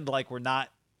pretend like we're not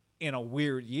in a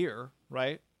weird year,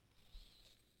 right?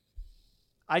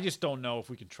 I just don't know if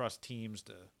we can trust teams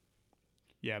to.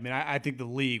 Yeah, I mean, I think the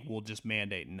league will just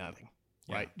mandate nothing,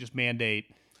 right? Just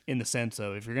mandate in the sense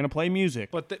of if you're going to play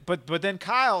music. But then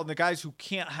Kyle and the guys who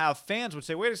can't have fans would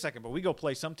say, wait a second, but we go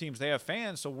play some teams, they have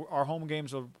fans, so our home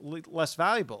games are less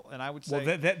valuable. And I would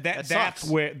say that's sucks.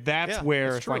 where it's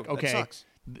it's true. like, okay. That sucks.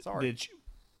 Sorry.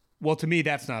 Well, to me,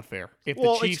 that's not fair. If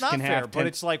Well, the Chiefs it's not can fair, have but 10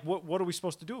 it's like, what are we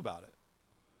supposed to do about it?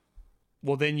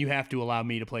 well, then you have to allow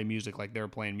me to play music like they're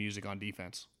playing music on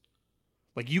defense.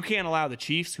 Like you can't allow the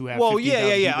Chiefs who have Well,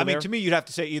 15,000 yeah. people I mean, there. to me, you'd have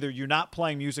to say either you're not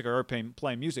playing music or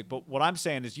playing music. But what I'm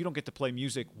saying is you don't get to play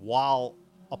music while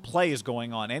a play is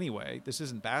going on anyway. This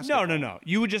isn't basketball. No.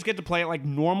 You would just get to play it like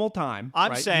normal time.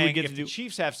 I'm right? You saying would get if to the do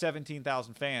Chiefs have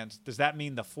 17,000 fans, does that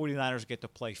mean the 49ers get to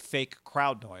play fake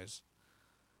crowd noise?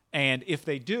 And if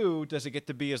they do, does it get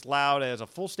to be as loud as a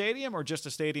full stadium or just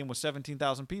a stadium with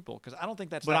 17,000 people? Because I don't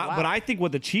think that's that loud. But I think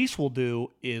what the Chiefs will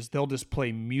do is they'll just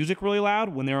play music really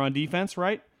loud when they're on defense,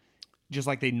 right? Just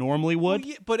like they normally would.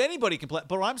 Well, yeah, but anybody can play.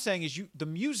 But what I'm saying is the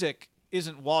music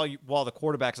isn't while the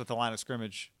quarterback's at the line of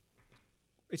scrimmage.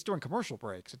 It's during commercial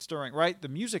breaks. It's during, right? The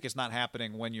music is not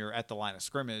happening when you're at the line of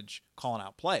scrimmage calling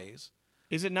out plays.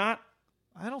 Is it not?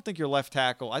 I don't think your left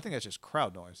tackle. I think that's just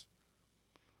crowd noise.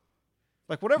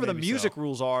 Like whatever the Maybe music so.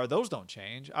 rules are, those don't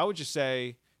change. I would just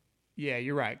say Yeah,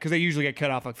 you're right. Because they usually get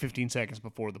cut off like 15 seconds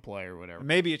before the play or whatever.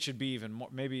 maybe it should be even more.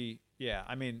 Maybe, yeah.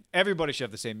 I mean, everybody should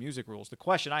have the same music rules. The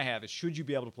question I have is, should you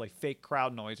be able to play fake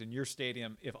crowd noise in your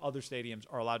stadium if other stadiums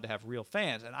are allowed to have real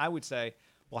fans? And I would say,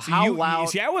 well, how loud?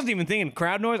 See, I wasn't even thinking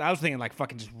crowd noise. I was thinking like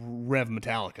fucking just rev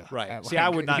Metallica. Right. See, Like, I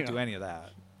would not you know. do any of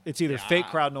that. It's either fake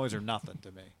crowd noise or nothing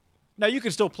to me. Now, you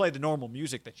can still play the normal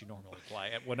music that you normally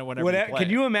play whenever you play. Can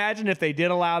you imagine if they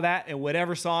did allow that and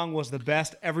whatever song was the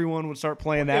best, everyone would start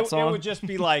playing that song? It would just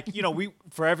be like,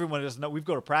 for everyone who doesn't know, we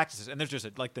go to practices, and there's just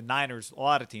like the Niners, a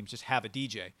lot of teams just have a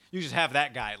DJ. You just have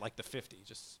that guy at like the 50,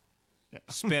 just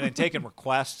spinning, taking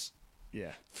requests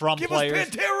yeah. from Give players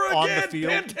us Pantera on again, the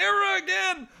field. Pantera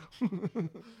again.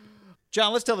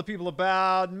 John, let's tell the people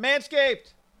about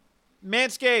Manscaped.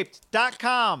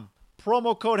 Manscaped.com.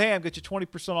 Promo code HAM. Get you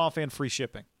 20% off and free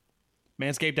shipping.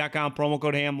 Manscaped.com, promo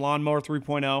code HAM, Lawnmower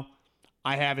 3.0.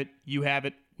 I have it. You have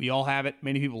it. We all have it.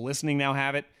 Many people listening now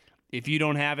have it. If you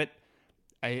don't have it,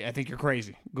 I think you're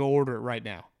crazy. Go order it right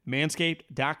now.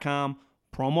 Manscaped.com,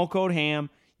 promo code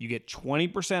HAM. You get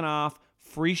 20% off,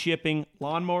 free shipping,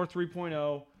 Lawnmower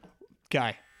 3.0.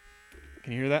 Guy,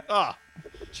 can you hear that? Ah,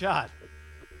 John.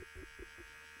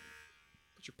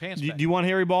 Put your pants Do back. you want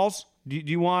hairy balls? Do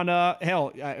you want,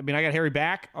 hell, I mean, I got hairy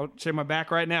back. I'll shave my back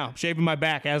right now. I'm shaving my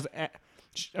back.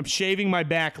 I'm shaving my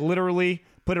back, literally.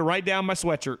 Put it right down my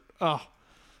sweatshirt. Oh,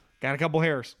 got a couple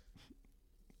hairs.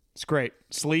 It's great.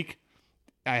 Sleek.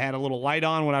 I had a little light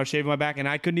on when I was shaving my back, and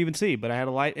I couldn't even see, but I had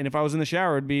a light, and if I was in the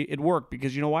shower, it'd work,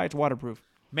 because you know why? It's waterproof.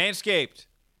 Manscaped.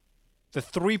 The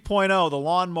 3.0, the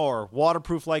lawnmower,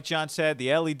 waterproof, like John said.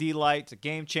 The LED light, it's a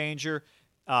game changer.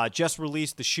 Just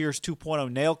released the Shears 2.0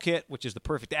 nail kit, which is the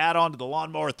perfect add-on to the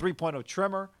Lawnmower 3.0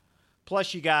 trimmer.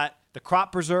 Plus, you got the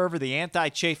Crop Preserver, the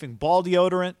anti-chafing ball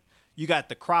deodorant. You got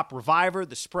the Crop Reviver,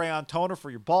 the spray-on toner for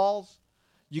your balls.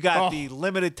 You got the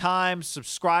limited time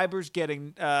subscribers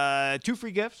getting 2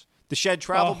 free gifts, the Shed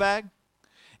travel bag,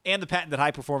 and the patented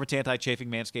high-performance anti-chafing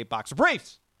Manscaped boxer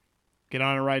briefs. Get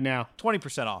on it right now.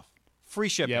 20% off. Free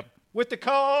shipping. Yep. With the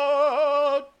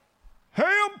code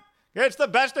HAM! It's the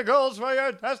besticles for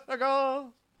your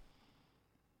testicles.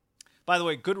 By the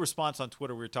way, good response on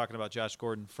Twitter. We were talking about Josh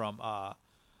Gordon from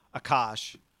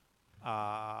Akash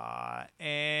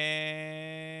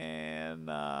and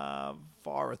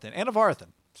Varathan. Anna Varathan.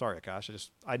 Sorry, Akash.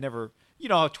 I never,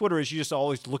 how Twitter is, you just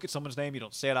always look at someone's name. You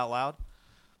don't say it out loud.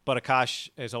 But Akash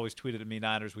has always tweeted at me,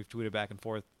 Niners. We've tweeted back and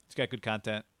forth. It's got good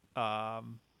content.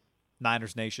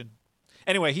 Niners Nation.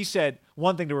 Anyway, he said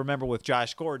one thing to remember with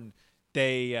Josh Gordon.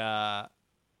 he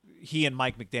and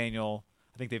Mike McDaniel,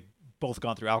 I think they've both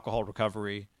gone through alcohol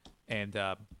recovery, and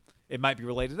it might be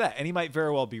related to that. And he might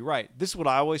very well be right. This is what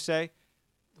I always say.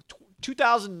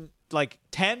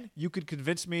 2010, you could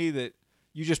convince me that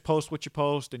you just post what you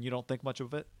post and you don't think much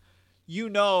of it. You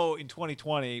know, in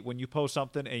 2020, when you post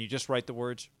something and you just write the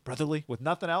words brotherly with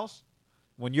nothing else,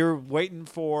 when you're waiting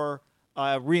for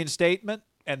reinstatement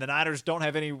and the Niners don't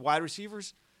have any wide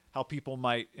receivers, how people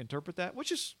might interpret that,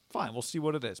 which is fine. We'll see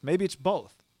what it is. Maybe it's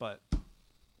both, but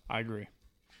I agree.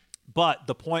 But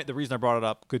the reason I brought it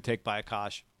up, good take by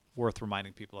Akash, worth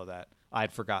reminding people of that. I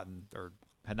had forgotten or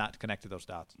had not connected those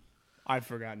dots. I'd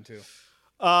forgotten too.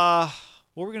 What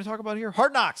were we going to talk about here?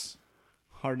 Hard Knocks.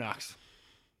 Hard Knocks.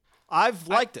 I've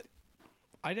liked it.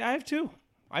 I have too.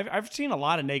 I've seen a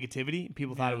lot of negativity.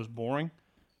 People thought it was boring.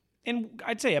 And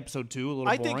I'd say episode 2 a little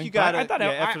boring. I think you got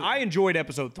to. I enjoyed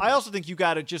episode 3. I also think you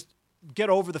got to just get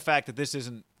over the fact that this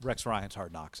isn't Rex Ryan's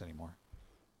Hard Knocks anymore.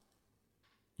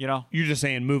 You know, you're just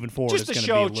saying moving forward. Just the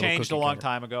show changed a long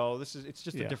time ago. It's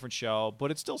just a different show,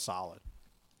 but it's still solid.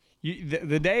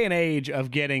 The day and age of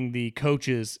getting the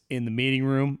coaches in the meeting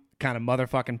room, kind of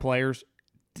motherfucking players,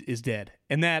 is dead.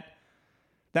 And that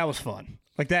was fun.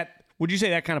 Like that. Would you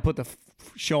say that kind of put the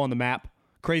show on the map?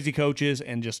 Crazy coaches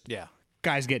and just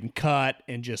guys getting cut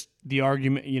and just the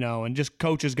argument, and just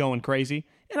coaches going crazy.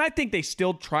 And I think they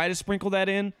still try to sprinkle that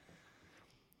in.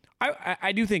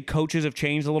 I do think coaches have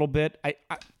changed a little bit. I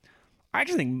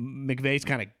actually think McVay's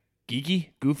kind of geeky,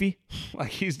 goofy. Like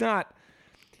he's not.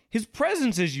 His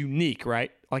presence is unique,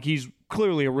 right? Like he's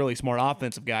clearly a really smart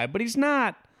offensive guy, but he's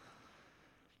not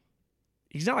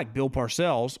like Bill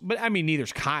Parcells. But I mean,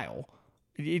 neither's Kyle.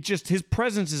 It just his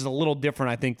presence is a little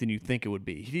different, I think, than you think it would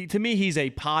be. To me, he's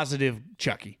a positive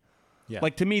Chucky. Yeah.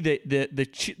 Like to me,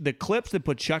 the clips that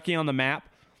put Chucky on the map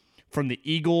from the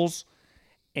Eagles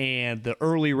and the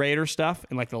early Raider stuff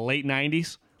in like the late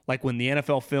 90s, like when the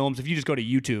NFL films, if you just go to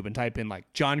YouTube and type in like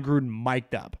John Gruden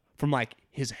mic'd up from like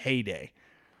his heyday,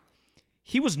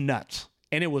 he was nuts.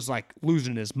 And it was like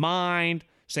losing his mind,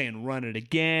 saying run it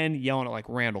again, yelling at like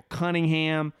Randall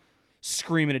Cunningham,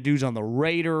 screaming at dudes on the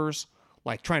Raiders,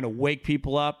 like trying to wake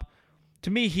people up.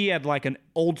 To me, he had like an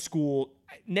old school,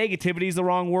 negativity is the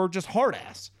wrong word, just hard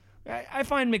ass. I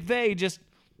find McVay just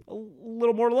a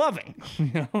little more loving,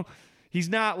 He's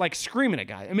not like screaming at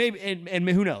guys. And maybe, and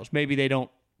who knows? Maybe they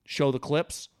don't show the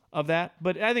clips of that.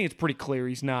 But I think it's pretty clear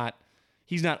he's not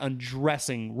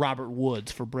undressing Robert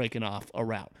Woods for breaking off a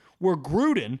route. Where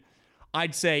Gruden,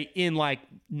 I'd say in like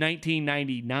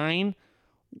 1999,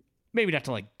 maybe not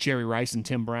to like Jerry Rice and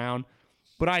Tim Brown,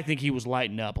 but I think he was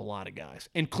lighting up a lot of guys.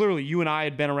 And clearly, you and I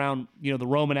had been around, the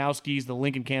Romanowskis, the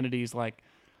Lincoln Kennedys, like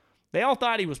they all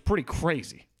thought he was pretty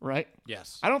crazy, right?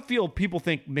 Yes. I don't feel people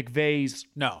think McVay's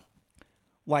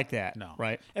like that. No.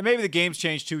 Right? And maybe the game's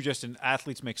changed too, just in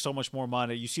athletes make so much more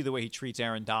money. You see the way he treats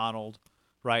Aaron Donald,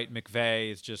 right?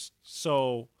 McVay is just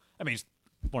so, he's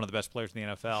one of the best players in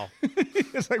the NFL.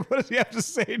 It's like, what does he have to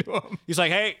say to him? He's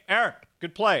like, hey, Aaron,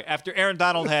 good play. After Aaron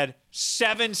Donald had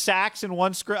 7 sacks in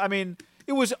one scrimmage.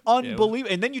 It was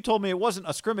unbelievable. And then you told me it wasn't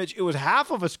a scrimmage. It was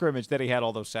half of a scrimmage that he had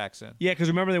all those sacks in. Yeah, because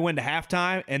remember they went to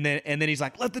halftime, and then he's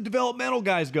like, let the developmental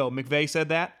guys go. McVay said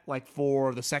that, like,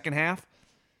 for the second half.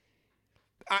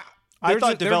 I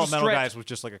thought developmental guys was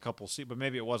just like a couple seats, but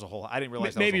maybe it was a whole. I didn't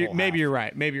realize that was a whole half. Maybe you're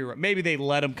right. Maybe they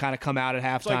let him kind of come out at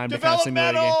halftime to kind of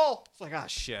simulate a game. It's like,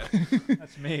 shit.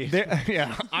 That's me.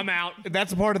 Yeah, I'm out.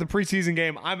 That's a part of the preseason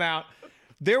game. I'm out.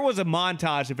 There was a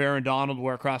montage of Aaron Donald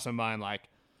where it crossed my mind, like,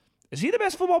 is he the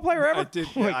best football player ever?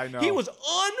 I know. He was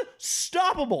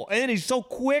unstoppable. And then he's so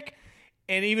quick.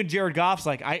 And even Jared Goff's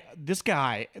like, this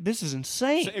is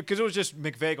insane. Because it was just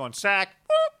McVay going, sack,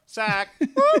 sack,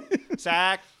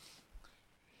 sack.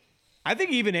 I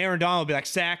think even Aaron Donald would be like,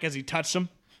 sack as he touched him.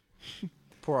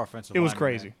 Poor offensive It was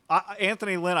lineman, crazy.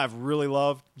 Anthony Lynn I've really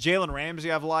loved. Jalen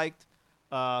Ramsey I've liked.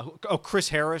 Chris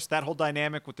Harris, that whole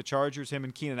dynamic with the Chargers, him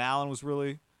and Keenan Allen was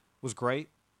great.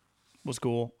 Was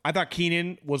cool. I thought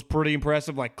Keenan was pretty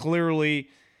impressive. Like, clearly,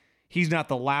 he's not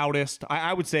the loudest.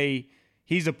 I would say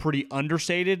he's a pretty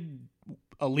understated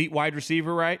elite wide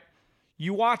receiver, right?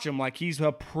 You watch him, like, he's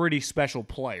a pretty special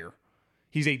player.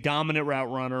 He's a dominant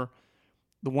route runner.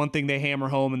 The one thing they hammer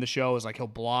home in the show is, like, he'll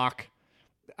block.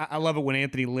 I love it when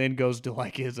Anthony Lynn goes to,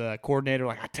 like, his coordinator,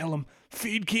 like, I tell him,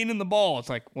 feed Keenan the ball. It's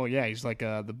like, well, yeah, he's like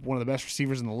one of the best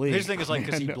receivers in the league. His thing is, like,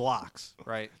 because he blocks,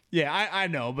 right? Yeah, I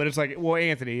know, but it's like, well,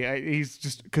 Anthony, he's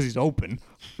just because he's open,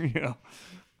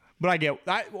 But I get,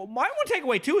 my one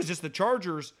takeaway, too, is just the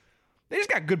Chargers, they just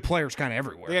got good players kind of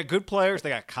everywhere. They got good players. They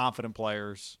got confident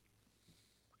players.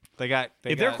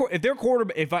 If their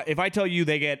quarterback, if I tell you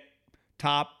they get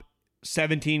top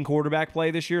 17 quarterback play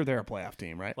this year, they're a playoff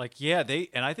team, right? Like, yeah,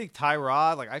 I think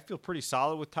Tyrod, like, I feel pretty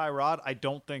solid with Tyrod. I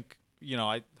don't think,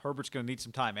 Herbert's going to need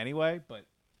some time anyway, but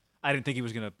I didn't think he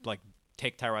was going to, like,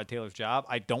 take Tyrod Taylor's job.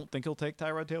 I don't think he'll take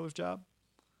Tyrod Taylor's job,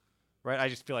 right? I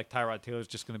just feel like Tyrod Taylor's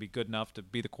just going to be good enough to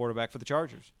be the quarterback for the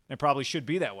Chargers. And probably should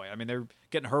be that way. I mean, they're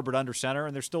getting Herbert under center,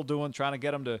 and they're still trying to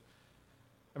get him to –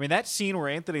 I mean, that scene where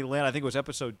Anthony Lynn, I think it was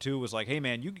episode 2, was like, hey,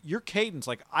 man, your cadence,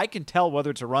 like, I can tell whether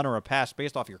it's a run or a pass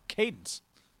based off your cadence.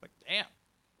 Like, damn.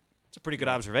 It's a pretty good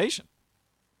observation.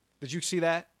 Did you see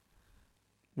that?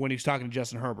 When he was talking to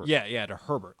Justin Herbert. Yeah, to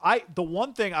Herbert. The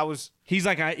one thing I was – He's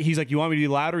like, you want me to be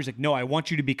louder? He's like, no, I want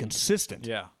you to be consistent.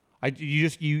 Yeah.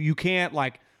 You can't,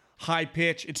 like, high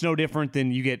pitch. It's no different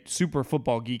than you get super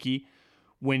football geeky.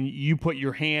 When you put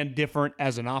your hand different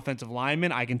as an offensive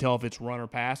lineman, I can tell if it's run or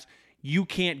pass. You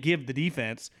can't give the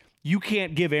defense. You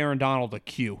can't give Aaron Donald a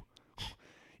cue.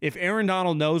 If Aaron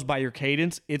Donald knows by your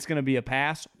cadence it's going to be a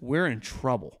pass, we're in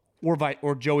trouble.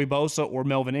 Or Joey Bosa or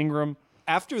Melvin Ingram.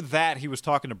 After that, he was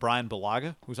talking to Brian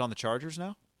Bulaga, who's on the Chargers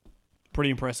now. Pretty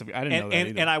impressive. I didn't know that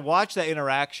either. And I watched that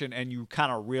interaction, and you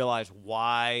kind of realize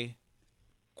why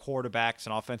quarterbacks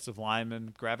and offensive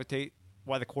linemen gravitate,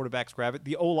 why the quarterbacks gravitate.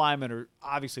 The O-linemen are,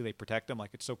 obviously, they protect them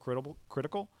like it's so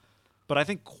critical. But I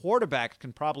think quarterbacks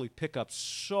can probably pick up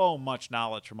so much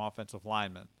knowledge from offensive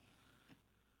linemen.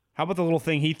 How about the little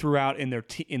thing he threw out in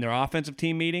their offensive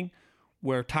team meeting,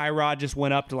 where Tyrod just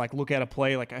went up to like look at a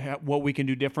play, like what we can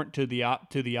do different to the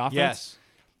offense? Yes.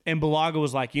 And Bulaga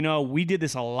was like, we did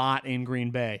this a lot in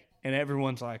Green Bay, and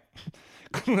everyone's like,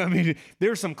 I mean,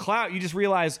 there's some clout. You just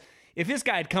realize if this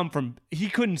guy had come from, he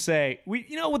couldn't say,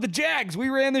 with the Jags, we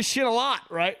ran this shit a lot,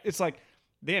 right? It's like,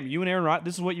 damn, you and Aaron Rodgers,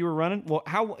 this is what you were running? Well,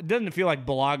 doesn't it feel like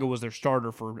Bulaga was their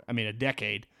starter for, a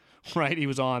decade, right? He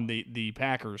was on the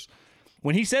Packers.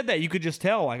 When he said that, you could just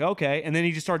tell, like, okay. And then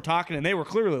he just started talking, and they were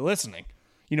clearly listening.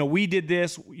 We did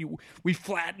this. We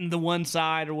flattened the one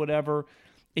side or whatever.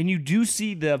 And you do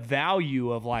see the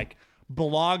value of, like,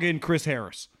 Bulaga and Chris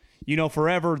Harris.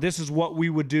 Forever, this is what we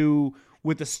would do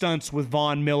with the stunts with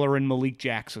Von Miller and Malik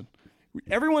Jackson.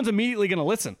 Everyone's immediately going to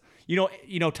listen.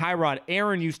 Tyrod,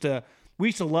 Aaron we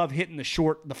used to love hitting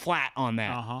the flat on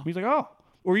that. Uh-huh. He's like, oh.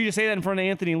 Or you just say that in front of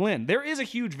Anthony Lynn. There is a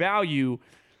huge value.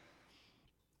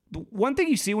 The one thing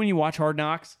you see when you watch Hard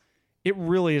Knocks, it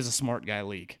really is a smart guy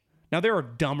league. Now, there are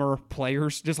dumber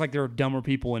players, just like there are dumber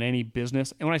people in any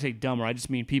business. And when I say dumber, I just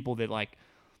mean people that like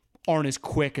aren't as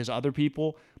quick as other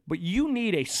people. But you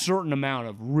need a certain amount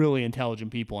of really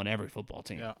intelligent people on every football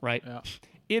team, right? Yeah.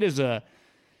 It is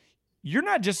you're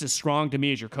not just as strong to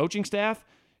me as your coaching staff.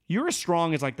 You're as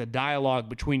strong as like the dialogue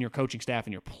between your coaching staff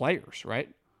and your players, right?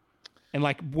 And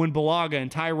like when Bulaga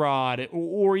and Tyrod,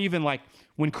 or even like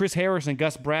when Chris Harris and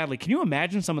Gus Bradley, can you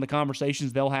imagine some of the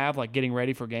conversations they'll have like getting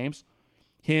ready for games?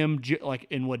 Him, like,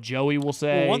 and what Joey will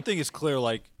say. Well, one thing is clear,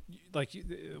 like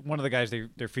one of the guys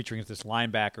they're featuring is this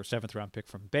linebacker, 7th round pick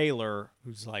from Baylor,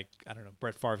 who's like, I don't know,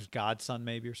 Brett Favre's godson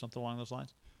maybe or something along those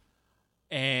lines.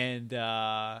 And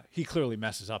he clearly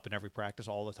messes up in every practice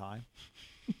all the time.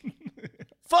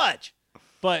 Fudge!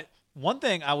 But one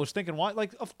thing I was thinking,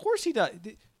 like, of course he does.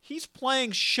 He's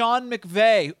playing Sean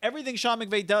McVay. Everything Sean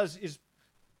McVay does is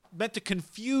meant to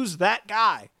confuse that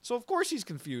guy. So, of course he's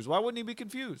confused. Why wouldn't he be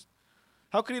confused?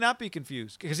 How could he not be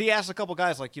confused? Because he asked a couple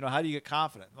guys, like, how do you get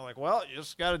confident? And they're like, well, you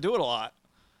just got to do it a lot.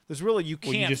 There's really, you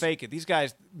can't fake it. These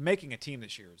guys making a team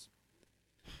this year is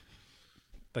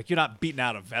like, you're not beating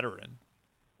out a veteran.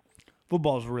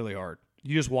 Football is really hard.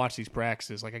 You just watch these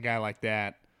practices, like a guy like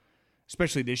that,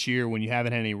 especially this year when you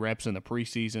haven't had any reps in the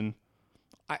preseason.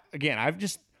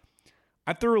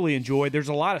 I've thoroughly enjoyed. There's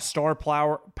a lot of star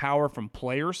power from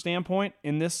player standpoint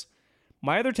in this.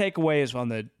 My other takeaway is on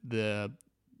the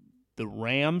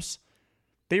Rams.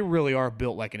 They really are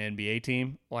built like an NBA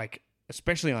team, like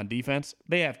especially on defense.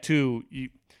 They have two.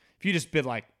 If you just bid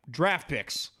like draft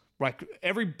picks, like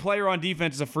every player on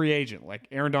defense is a free agent. Like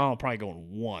Aaron Donald probably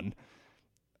going 1.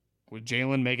 With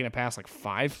Jalen making it past like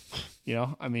 5,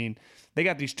 I mean, they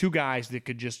got these 2 guys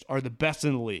that are the best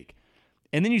in the league.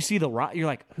 And then you see you're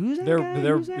like, who's that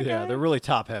guy? They're really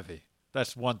top heavy.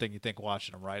 That's one thing you think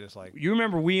watching them, right? It's like, you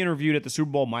remember we interviewed at the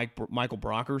Super Bowl Michael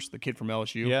Brockers, the kid from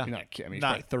LSU. Yeah, he's not a kid. I mean, he's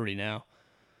probably 30 now.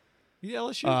 Yeah,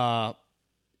 LSU.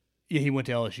 Yeah, he went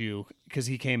to LSU because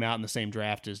he came out in the same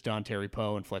draft as Don Terry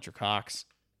Poe and Fletcher Cox.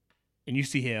 And you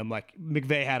see him, like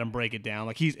McVay had him break it down.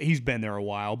 Like he's been there a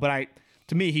while, but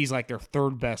to me, he's like their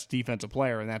 3rd best defensive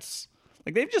player, and that's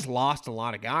like they've just lost a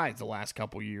lot of guys the last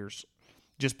couple years,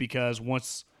 just because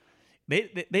once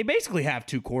they basically have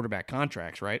 2 quarterback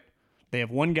contracts, right? They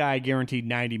have one guy guaranteed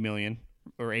 $90 million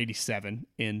or $87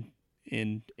 in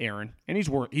in Aaron, and he's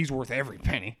worth every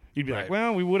penny. You'd be like, Right.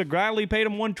 well, we would have gladly paid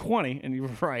him $120, and you were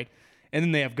right. And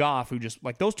then they have Goff, who just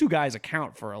like those two guys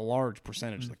account for a large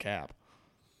percentage of the cap.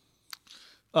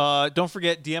 Don't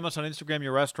forget, DM us on Instagram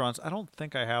your restaurants. I don't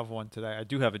think I have one today. I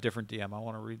do have a different DM I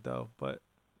want to read, though. But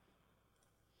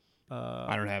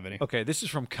I don't have any. okay, this is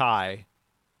from Kai.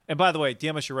 And by the way,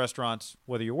 DM us your restaurants,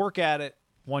 whether you work at it,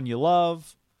 one you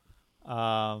love.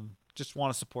 Just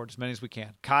want to support as many as we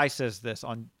can. Kai says this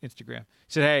on Instagram. He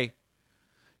said, hey,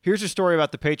 here's a story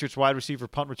about the Patriots wide receiver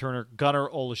punt returner Gunnar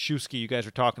Olszewski you guys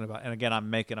are talking about. And again, I'm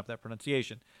making up that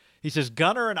pronunciation. He says,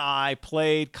 Gunnar and I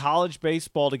played college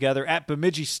baseball together at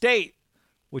Bemidji State,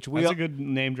 which That's a good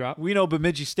name drop. we know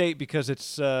Bemidji State because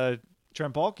it's Trent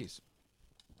Baalke's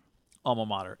alma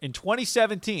mater. In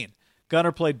 2017,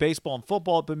 Gunnar played baseball and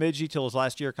football at Bemidji till his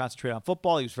last year, concentrated on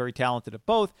football. He was very talented at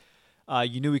both.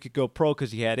 You knew he could go pro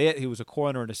because he had it. He was a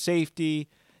corner and a safety.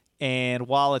 And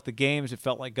while at the games, it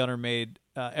felt like Gunnar made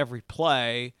every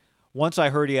play. Once I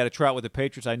heard he had a tryout with the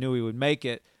Patriots, I knew he would make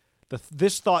it.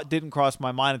 This thought didn't cross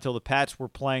my mind until the Pats were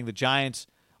playing the Giants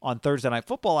on Thursday Night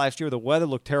Football last year. The weather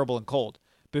looked terrible and cold.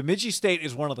 Bemidji State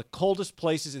is one of the coldest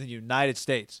places in the United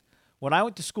States. When I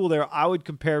went to school there, I would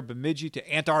compare Bemidji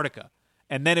to Antarctica,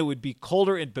 and then it would be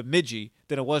colder in Bemidji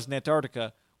than it was in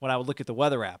Antarctica when I would look at the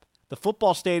weather app. The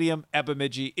football stadium at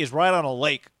Bemidji is right on a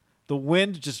lake. The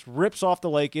wind just rips off the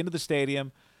lake into the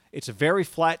stadium. It's a very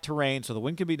flat terrain, so the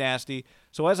wind can be nasty.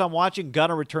 So as I'm watching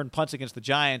Gunnar return punts against the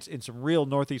Giants in some real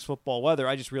Northeast football weather,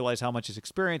 I just realized how much his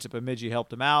experience at Bemidji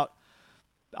helped him out.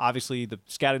 Obviously, the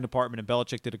scouting department and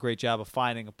Belichick did a great job of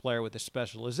finding a player with a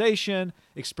specialization,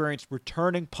 experienced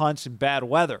returning punts in bad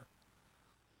weather.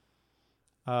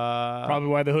 Probably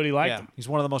why the hoodie liked Yeah, him. he's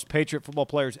one of the most Patriot football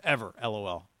players ever,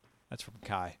 LOL. That's from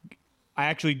Kai. I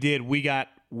actually did. We got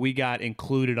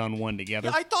included on one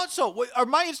together. I thought so. Wait, are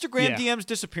my Instagram Yeah. DMs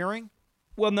disappearing?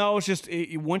 Well, no, it's just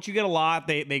once you get a lot,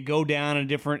 they go down in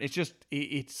different. It's just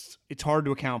it's hard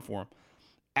to account for them.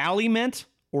 Aliment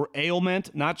or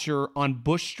Ailment, not sure, on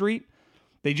Bush Street.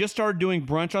 They just started doing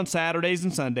brunch on Saturdays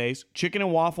and Sundays. Chicken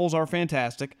and waffles are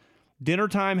fantastic. Dinner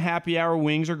time happy hour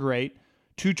wings are great.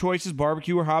 Two choices,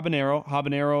 barbecue or habanero.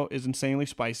 Habanero is insanely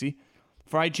spicy.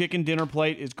 Fried chicken dinner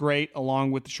plate is great,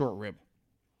 along with the short rib.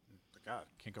 God,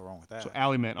 can't go wrong with that. So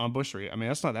Aliment on Bush Street. I mean,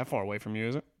 that's not that far away from you,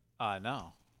 is it?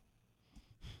 No.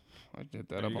 I did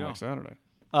that up on like Saturday.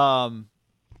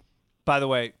 By the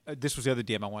way, this was the other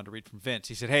DM I wanted to read from Vince.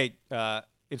 He said, hey,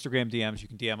 Instagram DMs, you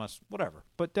can DM us, whatever,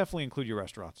 but definitely include your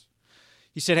restaurants.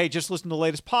 He said, hey, just listen to the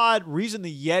latest pod. Reason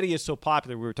the Yeti is so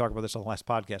popular, we were talking about this on the last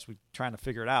podcast. We're trying to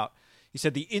figure it out. He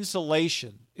said the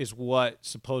insulation is what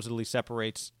supposedly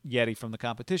separates Yeti from the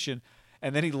competition.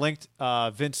 And then he linked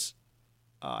Vince,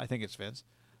 I think it's Vince,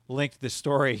 linked this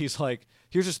story. He's like,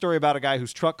 here's a story about a guy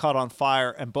whose truck caught on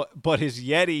fire, and but his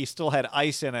Yeti still had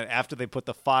ice in it after they put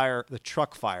the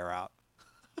truck fire out.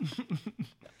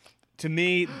 To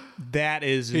me, that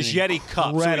is His an Yeti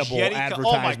cup. incredible So his Yeti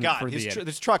advertisement oh my God, for the Yeti.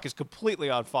 this truck is completely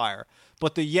on fire.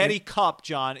 But the Yeti cup,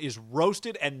 John, is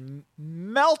roasted and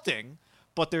melting,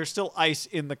 but there's still ice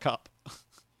in the cup.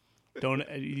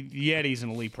 Yeti's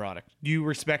an elite product. Do you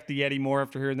respect the Yeti more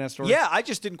after hearing that story? Yeah, I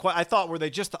just didn't quite. I thought were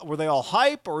they all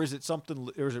hype, or is it something?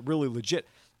 Or is it really legit?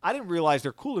 I didn't realize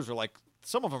their coolers are like,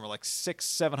 some of them are like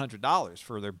 $600-$700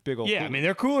 for their big old. Yeah, cooler. I mean,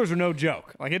 their coolers are no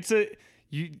joke. Like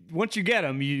once you get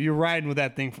them, you're riding with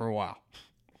that thing for a while.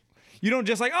 You don't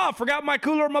just like, oh, I forgot my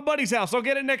cooler at my buddy's house. I'll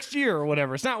get it next year or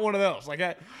whatever. It's not one of those. Like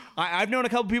I've known a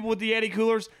couple people with the Yeti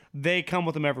coolers. They come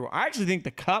with them everywhere. I actually think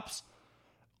the cups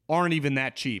aren't even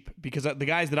that cheap because the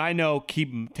guys that I know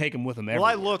take them with them everywhere. Well,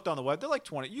 I looked on the web. They're like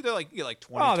 20. You get like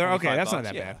 20. Oh, they're okay. That's $25. not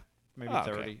that Yeah, bad. Maybe Oh,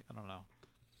 30. okay. I don't know.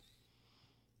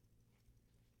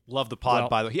 Love the pod, Well-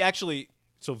 by the way. He actually,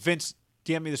 so Vince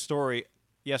DM'd me the story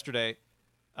yesterday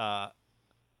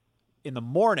in the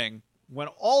morning when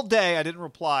all day I didn't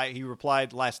reply. He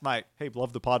replied last night, hey,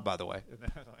 love the pod, by the way.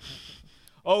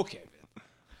 Okay, Vin.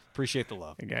 Appreciate the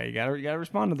love. Okay, you gotta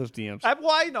respond to those DMs.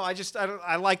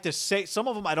 I like to say some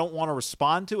of them I don't want to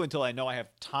respond to until I know I have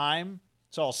time.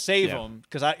 So I'll save Yeah. them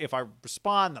because if I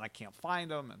respond, then I can't find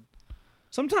them. And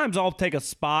Sometimes I'll take a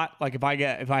spot, like if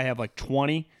I have like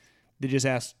 20 that just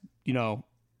ask,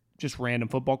 just random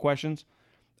football questions,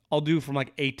 I'll do from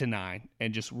like 8 to 9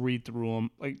 and just read through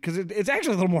them, like because it's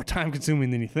actually a little more time consuming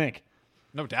than you think.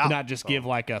 no doubt, Not just give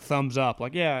like a thumbs up,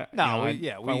 like I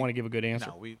want to give a good answer.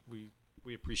 No,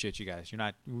 we appreciate you guys. You're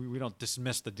not. We don't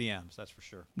dismiss the DMs. That's for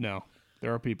sure. No,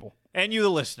 there are people. And you, the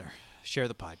listener, share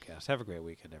the podcast. Have a great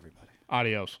weekend, everybody.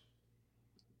 Adios.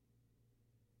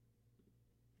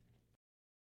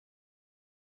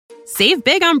 Save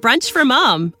big on brunch for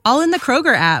mom, all in the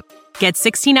Kroger app. Get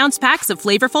 16-ounce packs of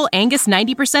flavorful Angus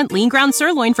 90% lean ground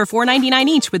sirloin for $4.99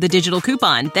 each with a digital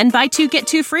coupon. Then buy 2, get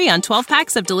 2 free on 12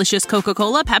 packs of delicious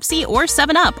Coca-Cola, Pepsi, or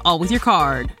 7-Up, all with your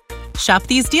card. Shop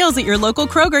these deals at your local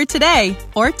Kroger today,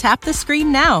 or tap the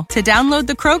screen now to download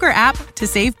the Kroger app to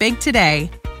save big today.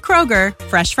 Kroger,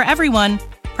 fresh for everyone.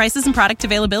 Prices and product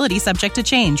availability subject to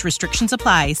change. Restrictions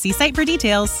apply. See site for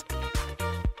details.